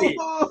pussy.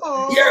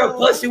 You're a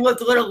pussy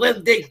with a little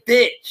lip dick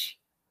bitch.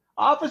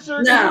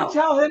 Officer, now, can you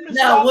tell him to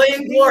now, stop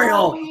William beating on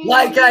Gloryhole, me?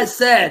 like I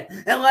said,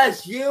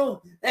 unless you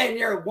and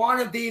your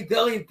wannabe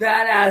Billy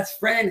Badass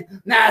friend,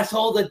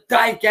 Masshole the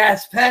dyke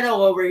ass pedo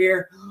over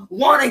here,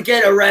 want to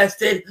get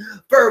arrested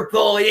for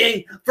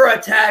bullying, for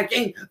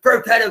attacking,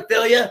 for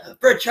pedophilia,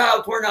 for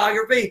child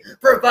pornography,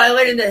 for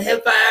violating the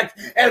HIPAA Act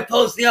and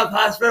posting up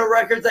hospital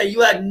records that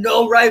you had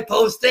no right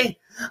posting,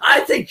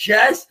 I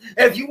suggest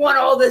if you want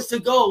all this to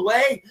go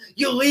away,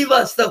 you leave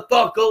us the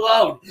fuck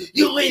alone.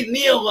 You leave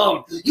me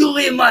alone. You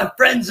leave my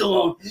friends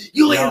alone.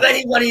 You leave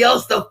anybody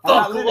else the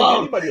fuck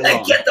alone.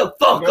 And get the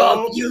fuck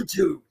off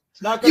YouTube.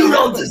 You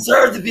don't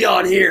deserve to be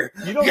on here.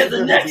 Because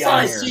the next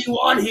time I see you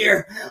on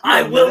here,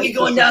 I will be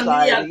going down to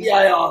the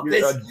FBI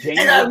office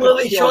and I will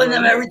be showing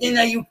them everything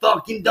that you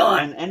fucking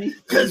done.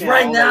 Because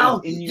right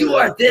now, you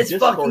are this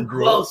fucking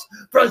close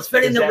from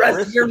spending the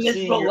rest of your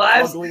miserable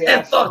lives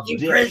in fucking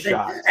prison.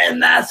 And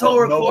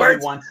Masshole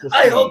reports,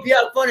 I hope you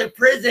have fun in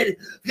prison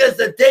because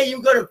the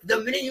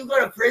minute you go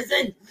to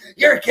prison,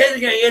 your kids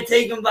are going to get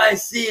taken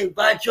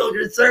by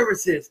Children's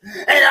Services.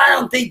 And I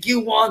don't think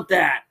you want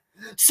that.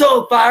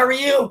 So if I were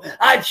you,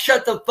 I'd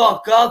shut the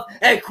fuck up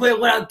and quit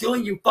what I'm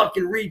doing, you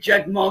fucking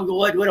reject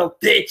mongoloid little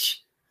bitch.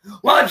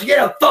 Why don't you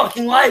get a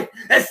fucking life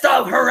and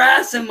stop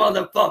harassing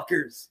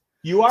motherfuckers?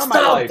 You are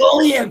my life. Stop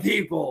bullying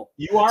people.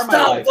 You are my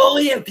life. Stop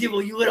bullying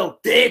people, you little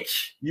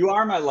bitch. You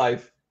are my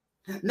life.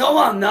 No,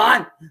 I'm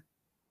not.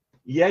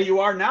 Yeah,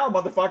 you are now,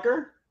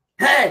 motherfucker.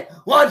 Hey,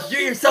 why don't you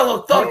do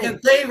yourself a fucking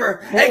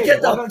favor and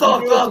get the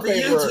fuck off of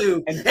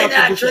YouTube and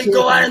actually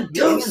go out and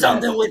do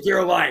something with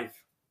your life?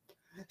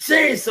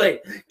 Seriously,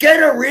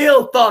 get a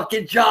real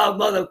fucking job,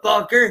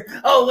 motherfucker.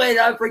 Oh, wait,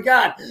 I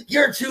forgot.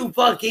 You're too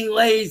fucking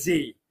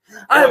lazy.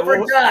 I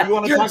forgot.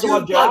 You're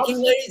too fucking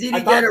lazy to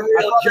get a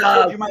real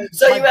job.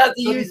 So you have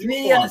to use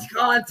me as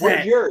content.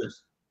 What's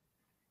yours?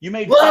 You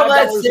made well,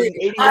 let's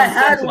see. I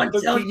had one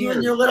till you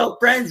and your little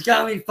friends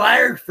got me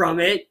fired from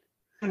it.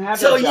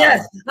 So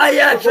yes, I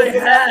actually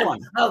had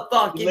a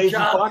fucking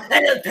job,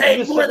 and it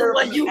paid more than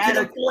what you can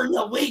afford in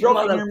a week,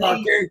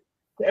 motherfucker.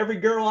 To every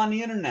girl on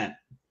the internet.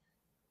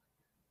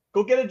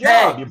 Go get a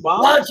job, you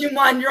bum. Why don't you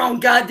mind your own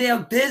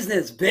goddamn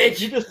business, bitch?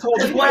 You just told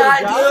me what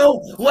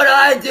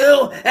I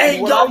do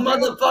ain't your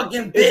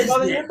motherfucking business. It's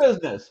none of your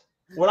business.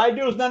 What I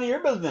do is none of your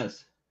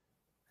business.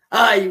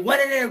 When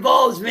it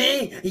involves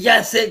me,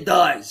 yes, it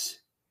does.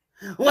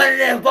 When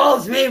it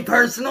involves me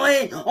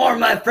personally, or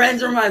my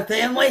friends or my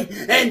family,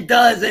 it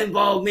does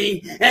involve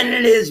me, and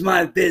it is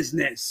my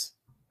business.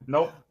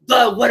 Nope.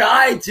 But what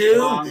I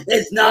do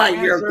is not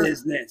your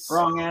business.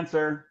 Wrong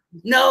answer.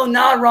 No,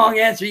 not wrong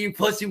answer, you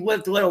pussy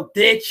whipped little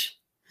bitch.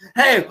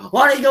 Hey,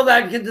 why don't you go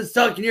back and get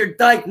stuck in your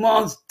dyke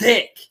mom's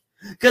dick?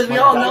 Because we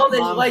all know that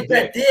you like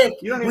that dick.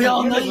 We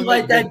all know you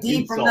like that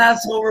dick from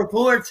National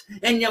Reports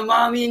and your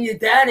mommy and your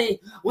daddy.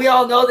 We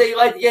all know that you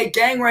like to get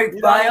gang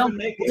raped by them.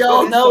 We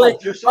all know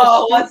it.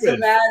 Oh, what's the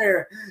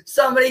matter?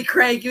 Somebody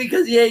cranky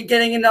because you ain't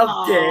getting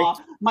enough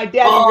dick. My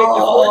daddy raped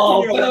a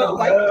 14-year-old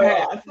bike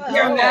path.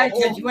 You're mad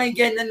because you ain't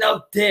getting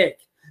enough dick.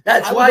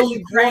 That's why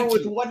you cranky.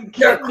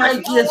 You're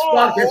cranky as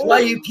fuck. That's why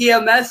you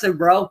PMSing,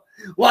 bro.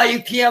 Why you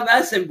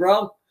PMSing,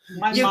 bro?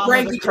 You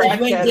cranky because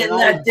you ain't getting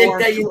that dick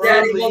that your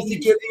daddy wants to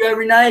give you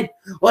every night?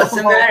 What's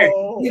the matter?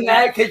 You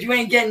mad because you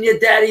ain't getting your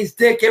daddy's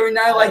dick every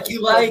night like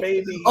you like?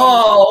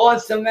 Oh,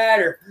 what's the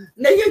matter?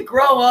 Nigga,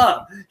 grow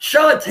up.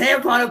 Show a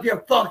tampon up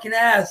your fucking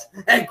ass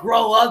and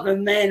grow up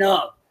and man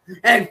up.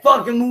 And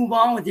fucking move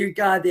on with your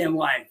goddamn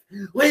life.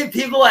 Leave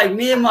people like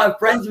me and my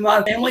friends and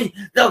my family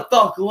the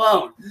fuck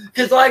alone.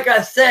 Because like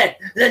I said,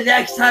 the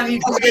next time you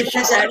do this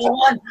shit to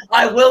anyone,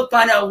 I will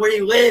find out where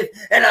you live,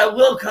 and I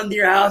will come to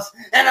your house,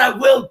 and I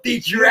will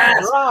beat your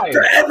ass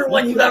for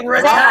everyone you've ever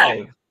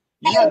attacked.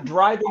 You're not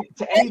driving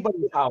to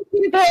anybody's house.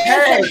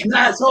 Hey,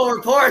 Masshole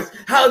Reports,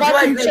 how do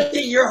I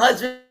beat your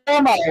husband?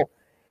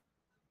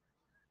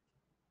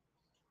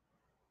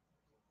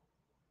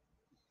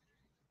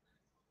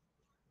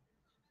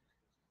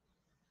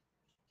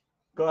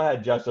 Go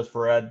ahead, Justice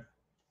for Ed.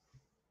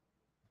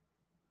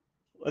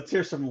 Let's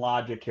hear some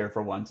logic here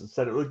for once.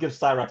 Instead, we'll give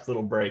Cyraxx a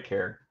little break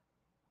here.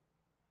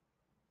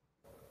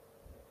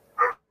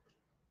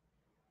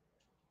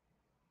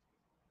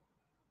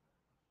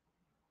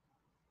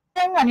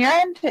 buffering on your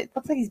end? It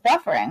looks like he's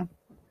buffering.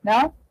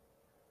 No?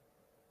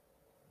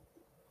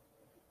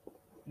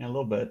 Yeah, a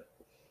little bit.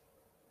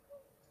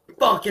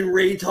 Fucking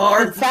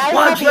retard.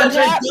 Why don't you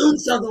actually do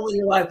something with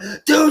your life?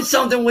 Do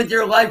something with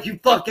your life, you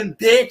fucking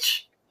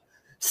bitch.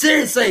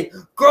 Seriously,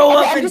 grow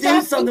up and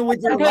do something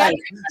with your life.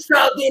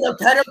 Stop being a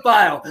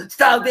pedophile.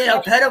 Stop being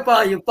a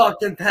pedophile, you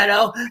fucking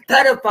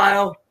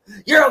pedophile.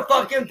 You're a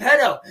fucking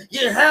pedo.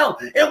 Hell,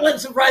 it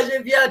wouldn't surprise me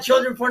if you had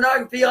children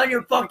pornography on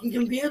your fucking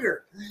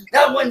computer.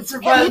 That wouldn't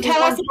surprise me.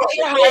 Tell us about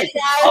your hard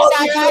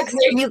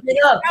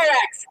drive,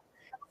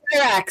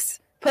 Cyraxx.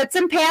 Put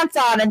some pants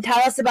on and tell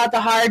us about the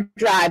hard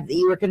drive that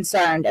you were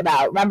concerned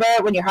about. Remember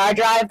when your hard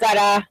drive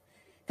got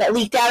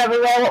leaked out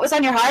everywhere? What was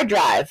on your hard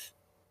drive?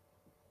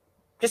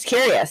 Just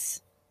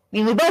curious. I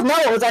mean, we both know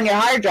what was on your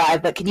hard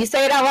drive, but can you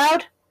say it out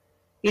loud?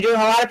 You're doing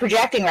a lot of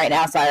projecting right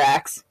now,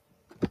 Cyraxx.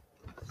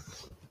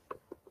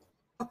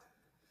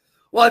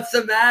 What's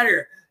the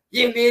matter?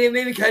 You muted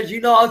me because you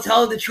know I'm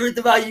telling the truth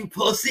about you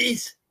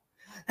pussies?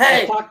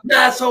 Hey,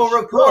 asshole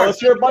report.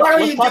 Why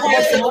don't you do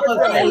yourself a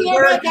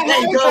favor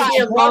and go be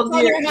a mom to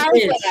your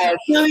kids?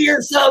 Do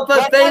yourself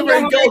a favor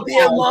and go be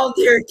a mom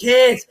to your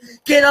kids.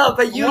 Get off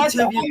of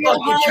YouTube, you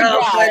fucking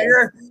child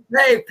predator.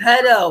 Hey,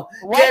 pedo,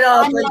 get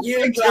off of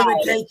YouTube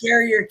and take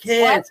care of your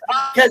kids.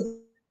 Because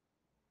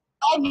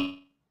your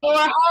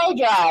hard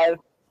drive,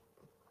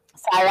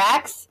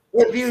 Cyraxx.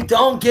 if you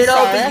don't get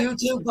off of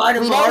YouTube by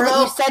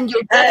tomorrow,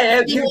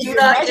 if you do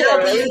not get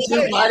off of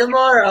YouTube by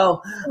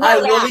tomorrow, I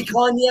will be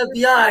calling the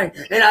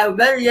FBI. And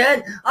better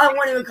yet, I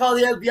won't even call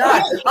the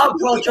FBI. I'll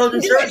call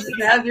Children's Services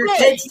and have your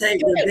kids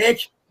taken,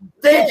 bitch.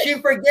 Bitch, you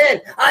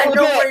forget. I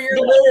know where you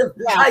live.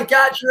 I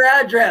got your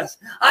address.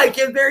 I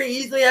can very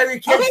easily have your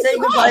kids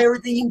taken by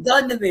everything you've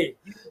done to me.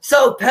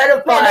 So,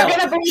 pedophile,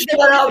 shut up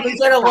and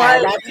get a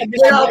life.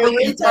 Get off of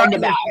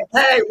retard.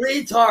 Hey,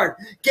 retard,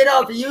 get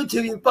off of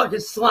YouTube, you fucking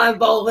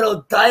slimeball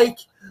little dyke.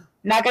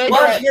 Why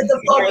don't you get the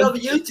fuck off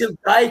of YouTube,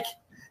 dyke?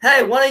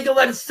 Hey, why don't you go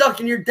let it suck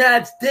in your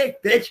dad's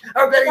dick, bitch?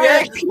 Or better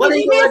yet, why don't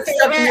you go let it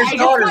suck in your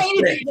daughter's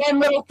dick?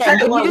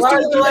 Hey, why don't you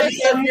go let it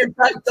suck in your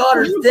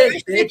daughter's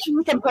dick, bitch?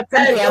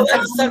 Hey, go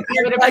let it suck in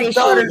your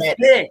daughter's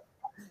dick.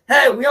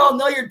 Hey, we all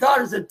know your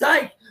daughter's a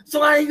dyke.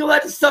 So why don't you go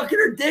let it suck in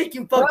her dick,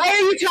 you fucking... Why are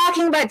you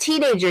talking about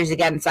teenagers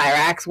again,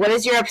 Cyraxx? What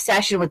is your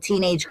obsession with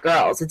teenage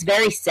girls? It's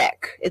very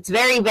sick. It's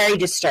very, very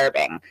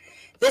disturbing.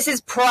 This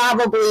is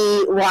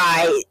probably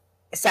why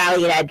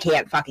Sally and Ed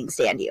can't fucking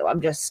stand you.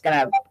 I'm just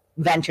gonna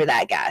venture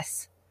that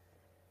guess.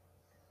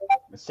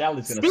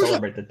 Sally's gonna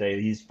celebrate the day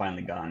he's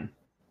finally gone.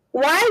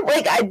 Why?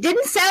 Like,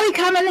 didn't Sally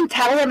come in and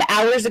tell him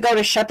hours ago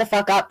to shut the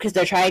fuck up because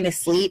they're trying to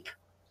sleep?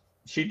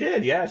 She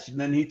did, yeah. And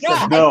then he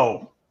said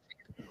no.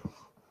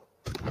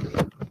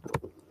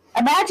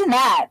 Imagine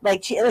that.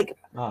 Like,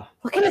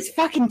 look at his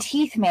fucking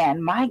teeth,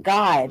 man. My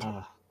God.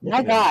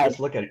 My God. Just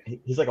look at it.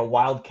 He's like a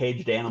wild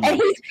caged animal.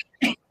 And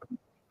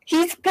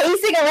he's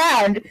pacing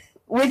around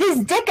with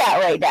his dick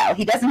out right now.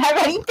 He doesn't have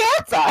any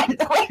pants on.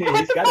 Like,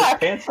 he's got his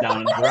pants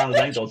down and around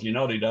his ankles. You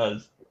know what he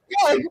does.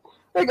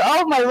 Like,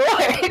 oh my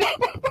Lord.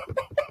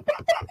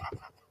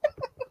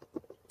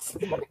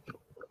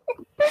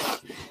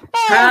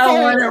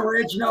 How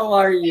unoriginal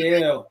are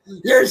you?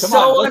 You're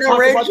so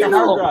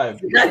unoriginal.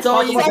 That's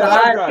all you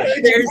got?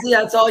 Seriously,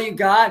 that's all you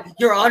got?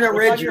 You're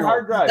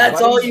unoriginal. That's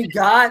all you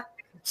got?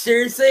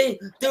 Seriously?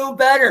 Do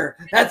better.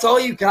 That's all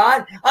you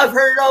got? I've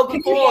heard it all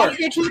before.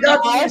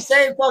 Nothing you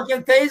say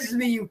fucking phases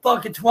me, you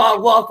fucking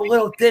twat waffle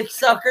little dick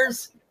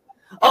suckers.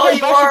 All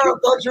you are a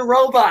bunch of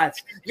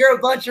robots. You're a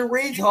bunch of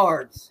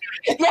retards.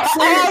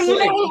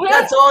 Seriously,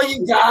 that's all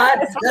you got?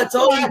 That's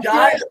all you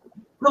got?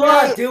 Come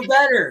on, do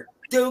better.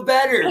 Do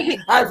better.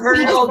 I've heard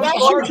it all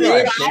before,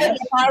 bitch.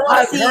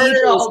 I've heard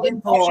it all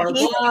before.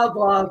 Blah,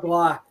 blah,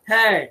 blah.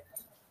 Hey,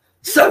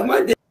 suck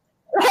my dick.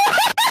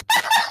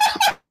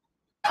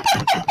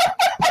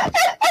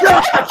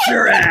 Shut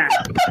your ass.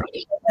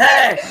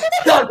 Hey,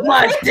 suck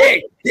my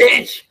dick,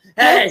 bitch.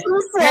 Hey,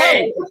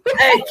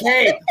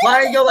 Kate,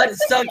 why don't you let it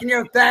suck in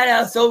your fat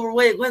ass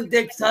overweight limp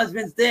dick's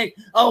husband's dick?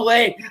 Oh,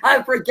 wait,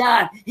 I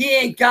forgot. He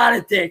ain't got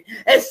a dick.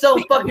 It's so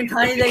fucking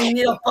tiny that you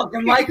need a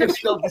fucking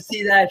microscope to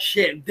see that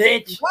shit,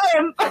 bitch.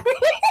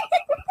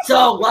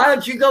 So why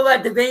don't you go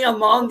back to being a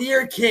mom to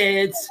your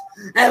kids?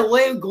 And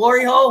William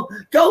Gloryhole,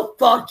 go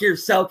fuck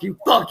yourself, you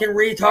fucking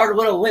retard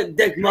little limp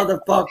dick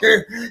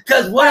motherfucker.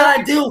 Because what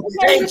I do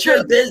ain't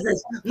your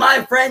business.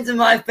 My friends and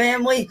my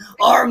family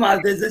are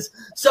my business.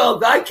 So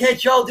if I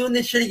catch y'all doing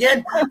this shit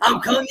again,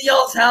 I'm coming to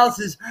y'all's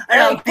houses and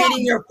I'm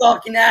beating your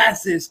fucking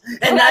asses.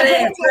 And that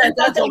ain't a threat,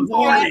 that's a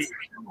warning.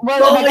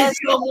 Bully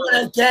someone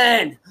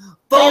again.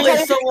 Bully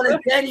someone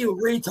again, you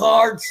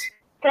retards.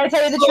 Can I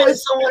tell you the Bully truth?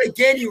 someone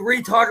again, you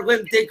retarded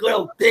limp dick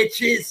little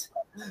bitches.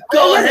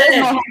 Go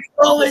ahead.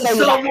 Bully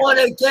someone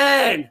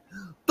again.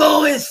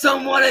 Bully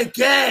someone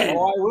again.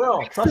 Oh, I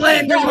will.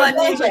 Slander my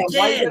name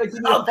again.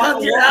 I'll come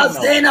to your house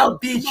and I'll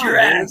beat your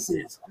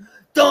asses.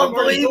 Don't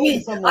believe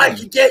me? I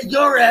can get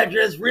your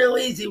address real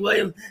easy,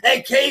 William.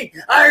 Hey, Kate,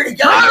 I already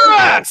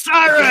got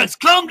Cyraxx,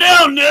 calm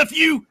down,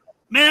 nephew.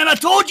 Man, I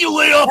told you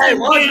lay off Hey, them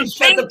why don't you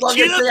damn shut the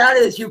fucking chips. thing out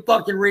of this, you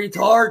fucking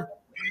retard?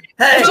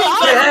 Hey,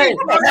 hey,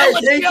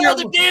 take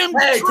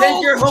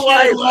your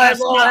Hawaii Bible ass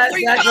back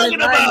to the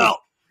 90s.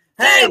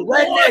 Hey,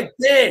 redneck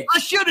bitch. I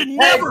should have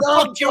never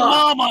fucked your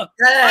mama.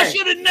 I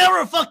should have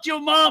never fucked your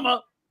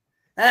mama.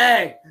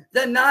 Hey,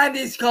 the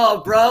 90s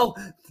called, bro.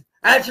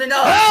 Actually,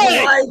 no. Hey,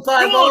 Hawaii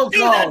Five-0 do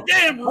called. that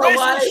damn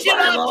wrestling shit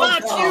on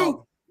Fox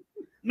you.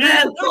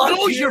 Man, there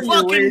goes your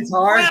fucking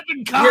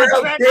rapping contract.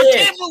 I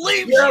can't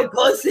believe you. You're a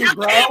pussy,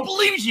 bro. I can't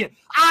believe you.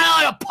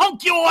 I ought to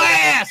punk your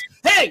ass.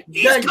 Hey,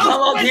 East Coast,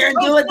 come up here and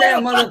do it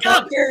then,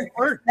 motherfucker.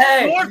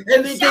 Hey,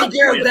 if you think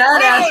you're a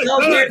badass,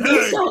 come here and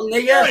do something,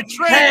 nigga.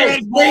 Hey,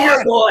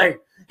 nigger boy.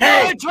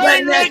 Hey,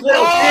 redneck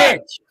little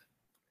bitch.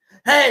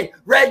 Hey,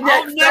 redneck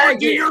I'll never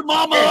get your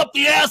mama up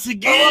the ass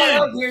again.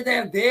 Come on up here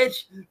then,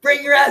 bitch.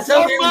 Bring your ass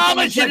up here. Your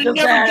mama should have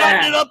never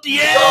gotten it up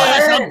the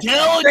ass. I'm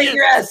telling you. Bring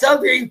your ass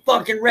up here, you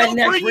fucking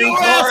redneck retard. Bring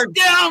your ass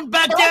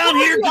back down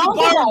here to the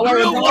bar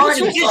grill.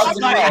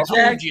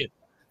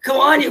 Come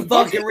on, you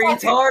fucking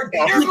retard.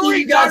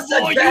 You got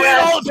such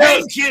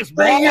badass jokes.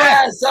 Bring your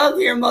ass up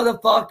here,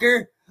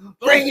 motherfucker.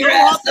 Bring your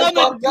ass the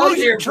fuck up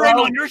here,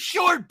 bro. On your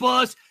short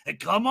bus and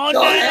come on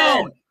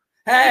down.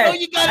 Hey,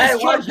 you got a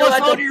short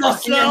bus on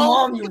yourself. Your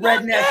mom, you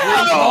redneck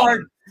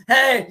retard.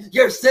 Hey,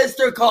 your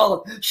sister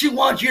called. She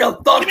wants you to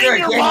fuck her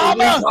again, you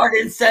retard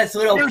incest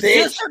little bitch.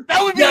 Sister?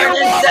 That would be You're your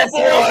an incest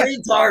little mama,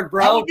 retard,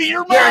 bro. That would be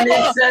your You're an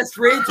mama. incest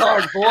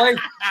retard, boy.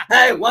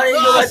 Hey, why don't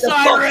you go let the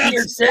fuck to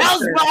your sister?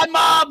 How's my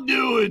mom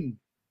doing?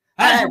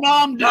 How's your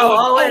mom doing?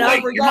 Oh, wait, I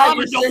forgot your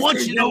mama your don't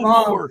want you no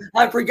mom. more.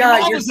 I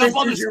forgot your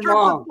sister's your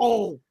mom.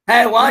 Pole.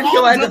 Hey, why don't you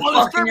go let the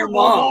fucking your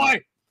mom? Boy.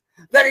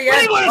 Better yet, what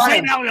do you want to say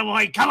now,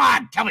 boy? Come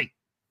on, tell me.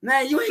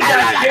 Man, you ain't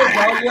got shit,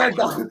 bro. You're a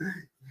dog.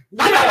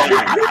 This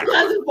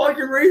guy's a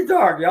fucking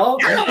retard, yo.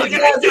 This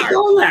guy's a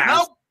dumbass.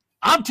 Nope.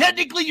 I'm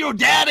technically your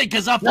daddy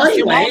because I fucked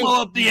your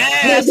mama up the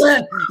ass.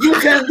 You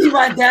can't be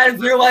my dad if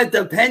your life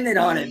depended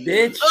on it,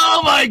 bitch.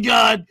 Oh my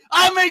God.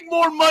 I make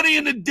more money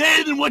in a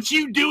day than what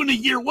you do in a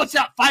year. What's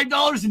that,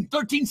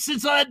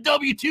 $5.13 on that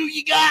W-2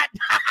 you got?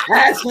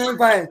 Ask me,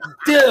 but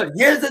dude,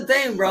 here's the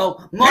thing, bro.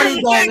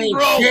 Money don't mean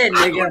shit,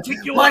 nigga.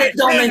 Money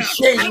don't mean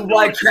shit, you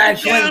white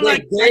trash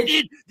big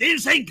bitch.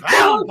 This ain't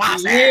clown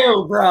boss.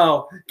 You,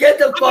 bro. Get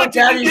the fuck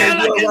out of here,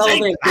 you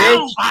irrelevant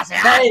bitch.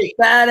 Hey,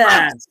 fat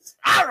ass.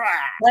 All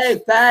right. Hey,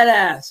 fat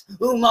ass.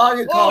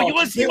 Umaga called. You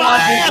want to see my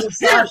ass?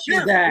 Here's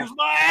my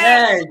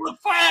ass.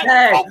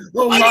 Hey,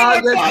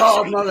 Umaga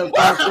called,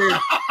 motherfucker.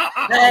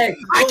 Hey,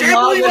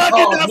 Umaga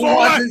called. He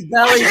wants his belly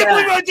back. I can't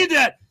believe I did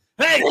that.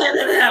 Hey,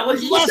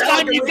 last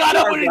time you got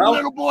up with your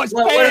little boy's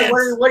pants.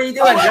 What are you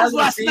doing?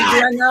 Last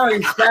night. Right now?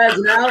 He's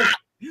spazzing out.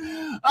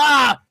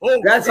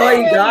 That's all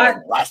you got?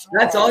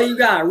 That's all you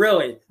got,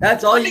 really?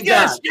 That's all you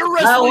got?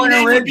 How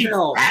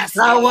unoriginal.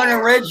 How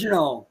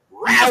unoriginal.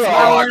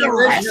 How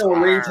unoriginal,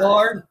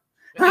 retard.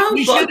 How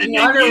fucking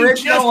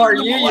unoriginal are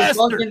you, you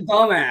fucking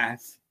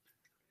dumbass?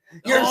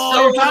 You're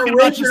so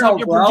unoriginal,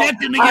 bro.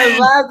 I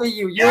laugh at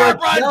you. You're a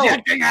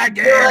joke.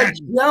 You're a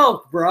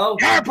joke, bro.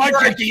 You're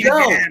projecting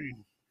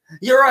again.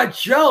 You're a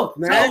joke,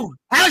 man. So,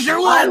 how's your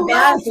little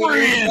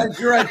girlfriend?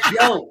 You're a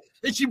joke.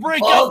 Did she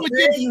break up with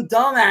you? You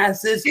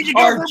dumbasses. Did you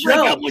go for break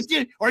up with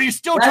you? Or are you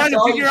still trying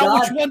to figure out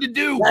which one to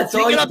do? That's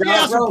all you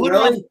got, bro.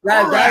 Really?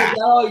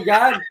 That's all you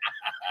got?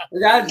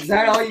 Is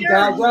that all you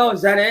got, bro?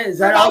 Is that it? Is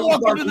that all you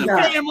got? Welcome to the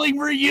family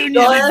reunion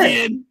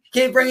again.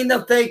 Keep bringing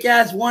the fake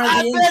ass one of the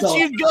insults. I bet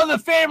you've done the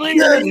family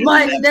reunion.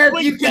 My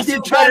nephew can do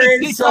better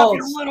insults.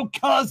 Your little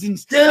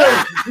cousins. Dude,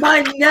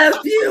 my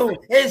nephew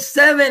is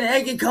 7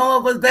 and can come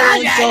up with better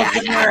insults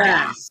than your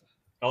ass.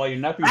 Oh, your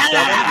nephew's 7? You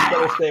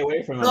better stay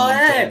away from him. Go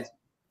ahead.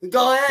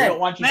 Go ahead. We don't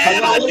want you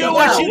Man, I do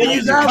want you to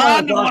use a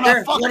condom when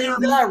I fuck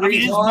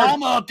his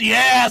mama up the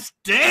ass.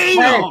 Damn.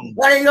 Hey,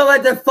 why don't you go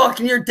let the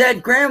fucking your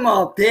dead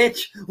grandma,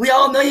 bitch? We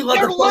all know you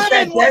like the fuck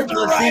that dead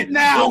pussy. Right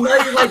now. We know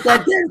you like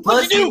that dead pussy.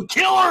 What you do,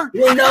 kill her?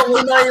 We know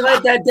you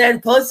like that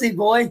dead pussy,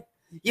 boy.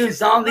 You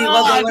zombie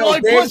loving little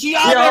bitch. We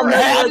all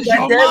know you like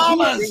that dead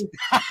pussy.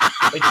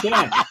 They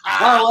can't.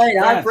 Oh wait,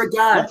 I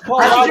forgot.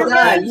 I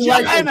forgot. You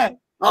like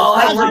Oh,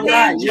 I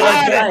forgot. You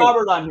like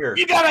Robert on here.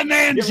 You got a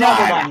man Get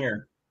Robert on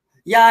here.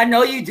 Yeah, I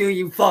know you do,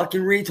 you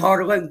fucking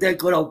retard looking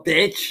dick little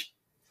bitch.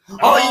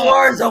 All you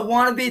are is a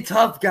wannabe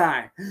tough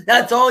guy.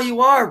 That's all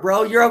you are,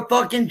 bro. You're a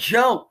fucking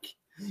joke.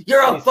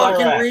 You're a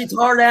fucking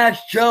retard ass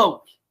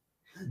joke.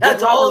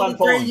 That's all the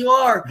three you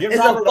are is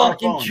a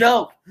fucking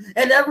joke.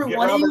 And every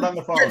one of you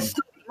gets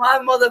my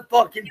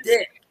motherfucking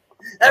dick.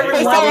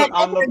 Every one of you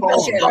on the phone.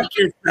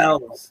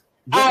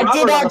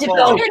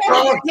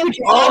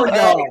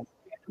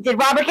 Did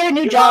Robert get a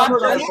new job?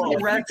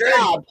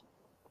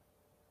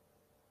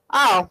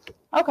 Oh,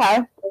 okay.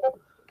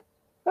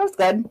 That was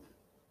good.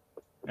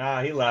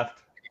 He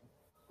left.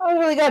 That was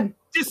really good.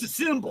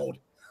 Disassembled.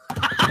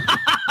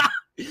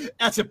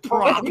 That's a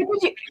problem.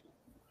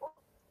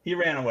 He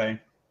ran away.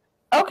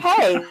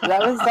 Okay, that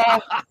was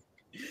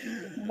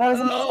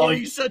oh,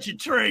 you're such a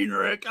train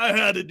wreck. I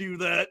had to do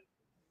that.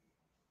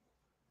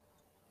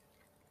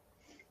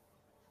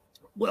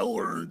 Well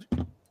earned.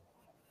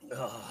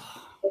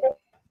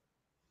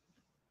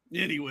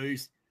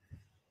 Anyways,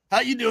 How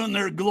you doing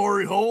there,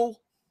 Glory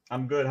Hole?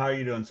 I'm good. How are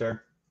you doing,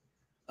 sir?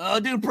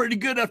 Doing pretty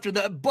good after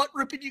that butt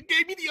ripping you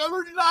gave me the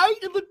other night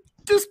in the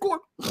Discord.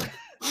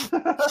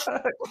 Come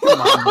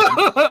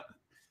on.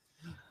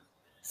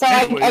 So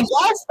I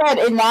guess that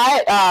in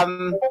that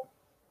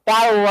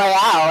battle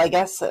royale, I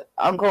guess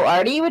Uncle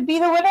Artie would be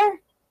the winner.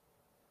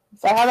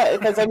 Is that how that?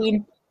 Because I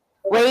mean,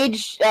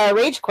 rage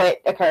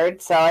quit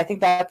occurred, so I think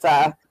that's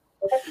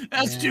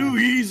too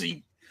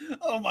easy.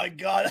 Oh my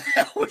god,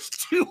 that was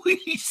too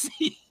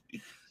easy.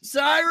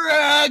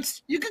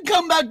 Cyraxx, you can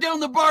come back down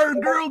the bar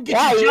and girl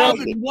get your job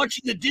and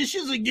washing the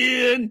dishes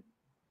again.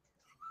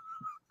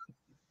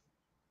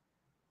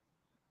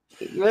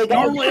 Really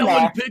normally I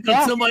wouldn't pick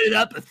on somebody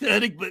that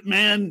pathetic, but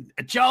man,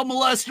 a child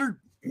molester,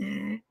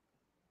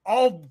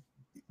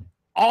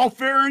 all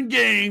fair and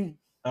game.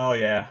 Oh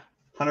yeah,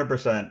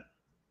 100%.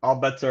 All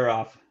bets are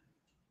off.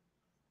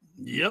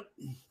 Yep.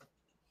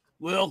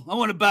 Well, I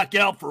want to back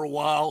out for a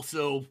while,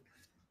 so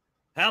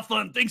have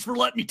fun. Thanks for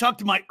letting me talk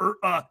to my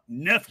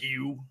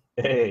nephew.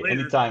 Hey,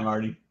 anytime,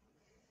 Artie.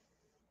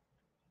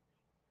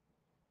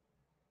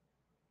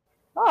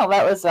 Oh,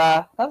 that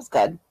was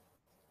good.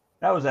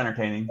 That was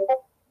entertaining.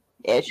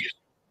 Ish.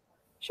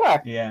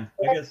 Sure. Yeah,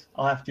 I guess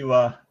I'll have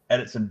to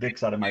edit some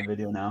dicks out of my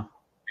video now.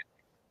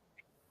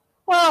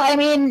 Well, I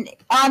mean,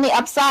 on the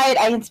upside,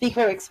 I can speak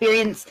from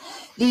experience.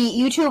 The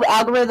YouTube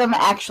algorithm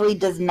actually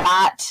does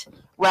not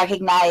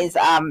recognize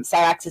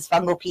Cyraxx's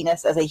fungal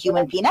penis as a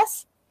human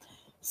penis.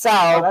 So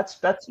that's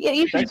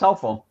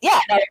helpful. Yeah,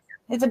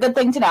 it's a good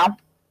thing to know.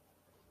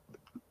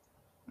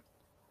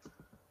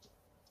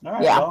 All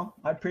right, well,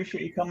 I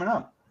appreciate you coming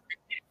up.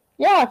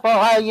 Yeah,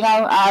 well, you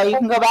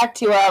can go back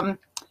to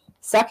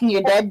sucking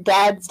your dead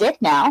dad's dick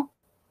now.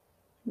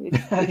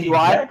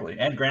 Exactly,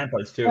 and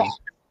grandpa's too.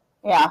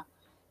 Yeah.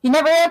 He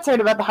never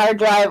answered about the hard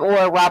drive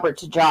or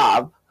Robert's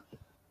job.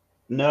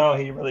 No,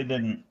 he really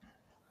didn't.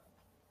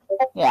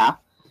 Yeah.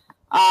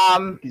 I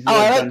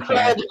like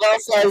Claire that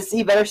says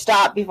he better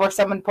stop before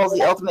someone pulls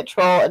the ultimate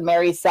troll and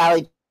marries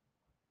Sally.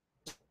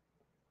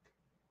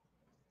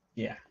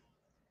 Yeah.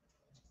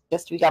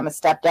 Just to become a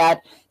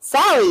stepdad.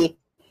 Sally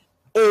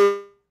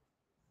is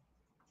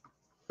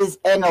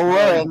an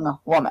alluring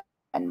woman.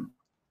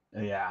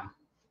 Yeah.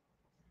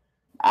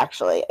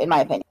 Actually, in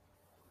my opinion.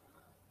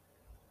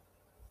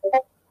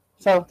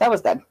 So that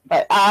was good.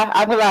 But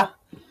I'm going to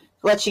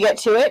let you get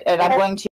to it, and I'm going to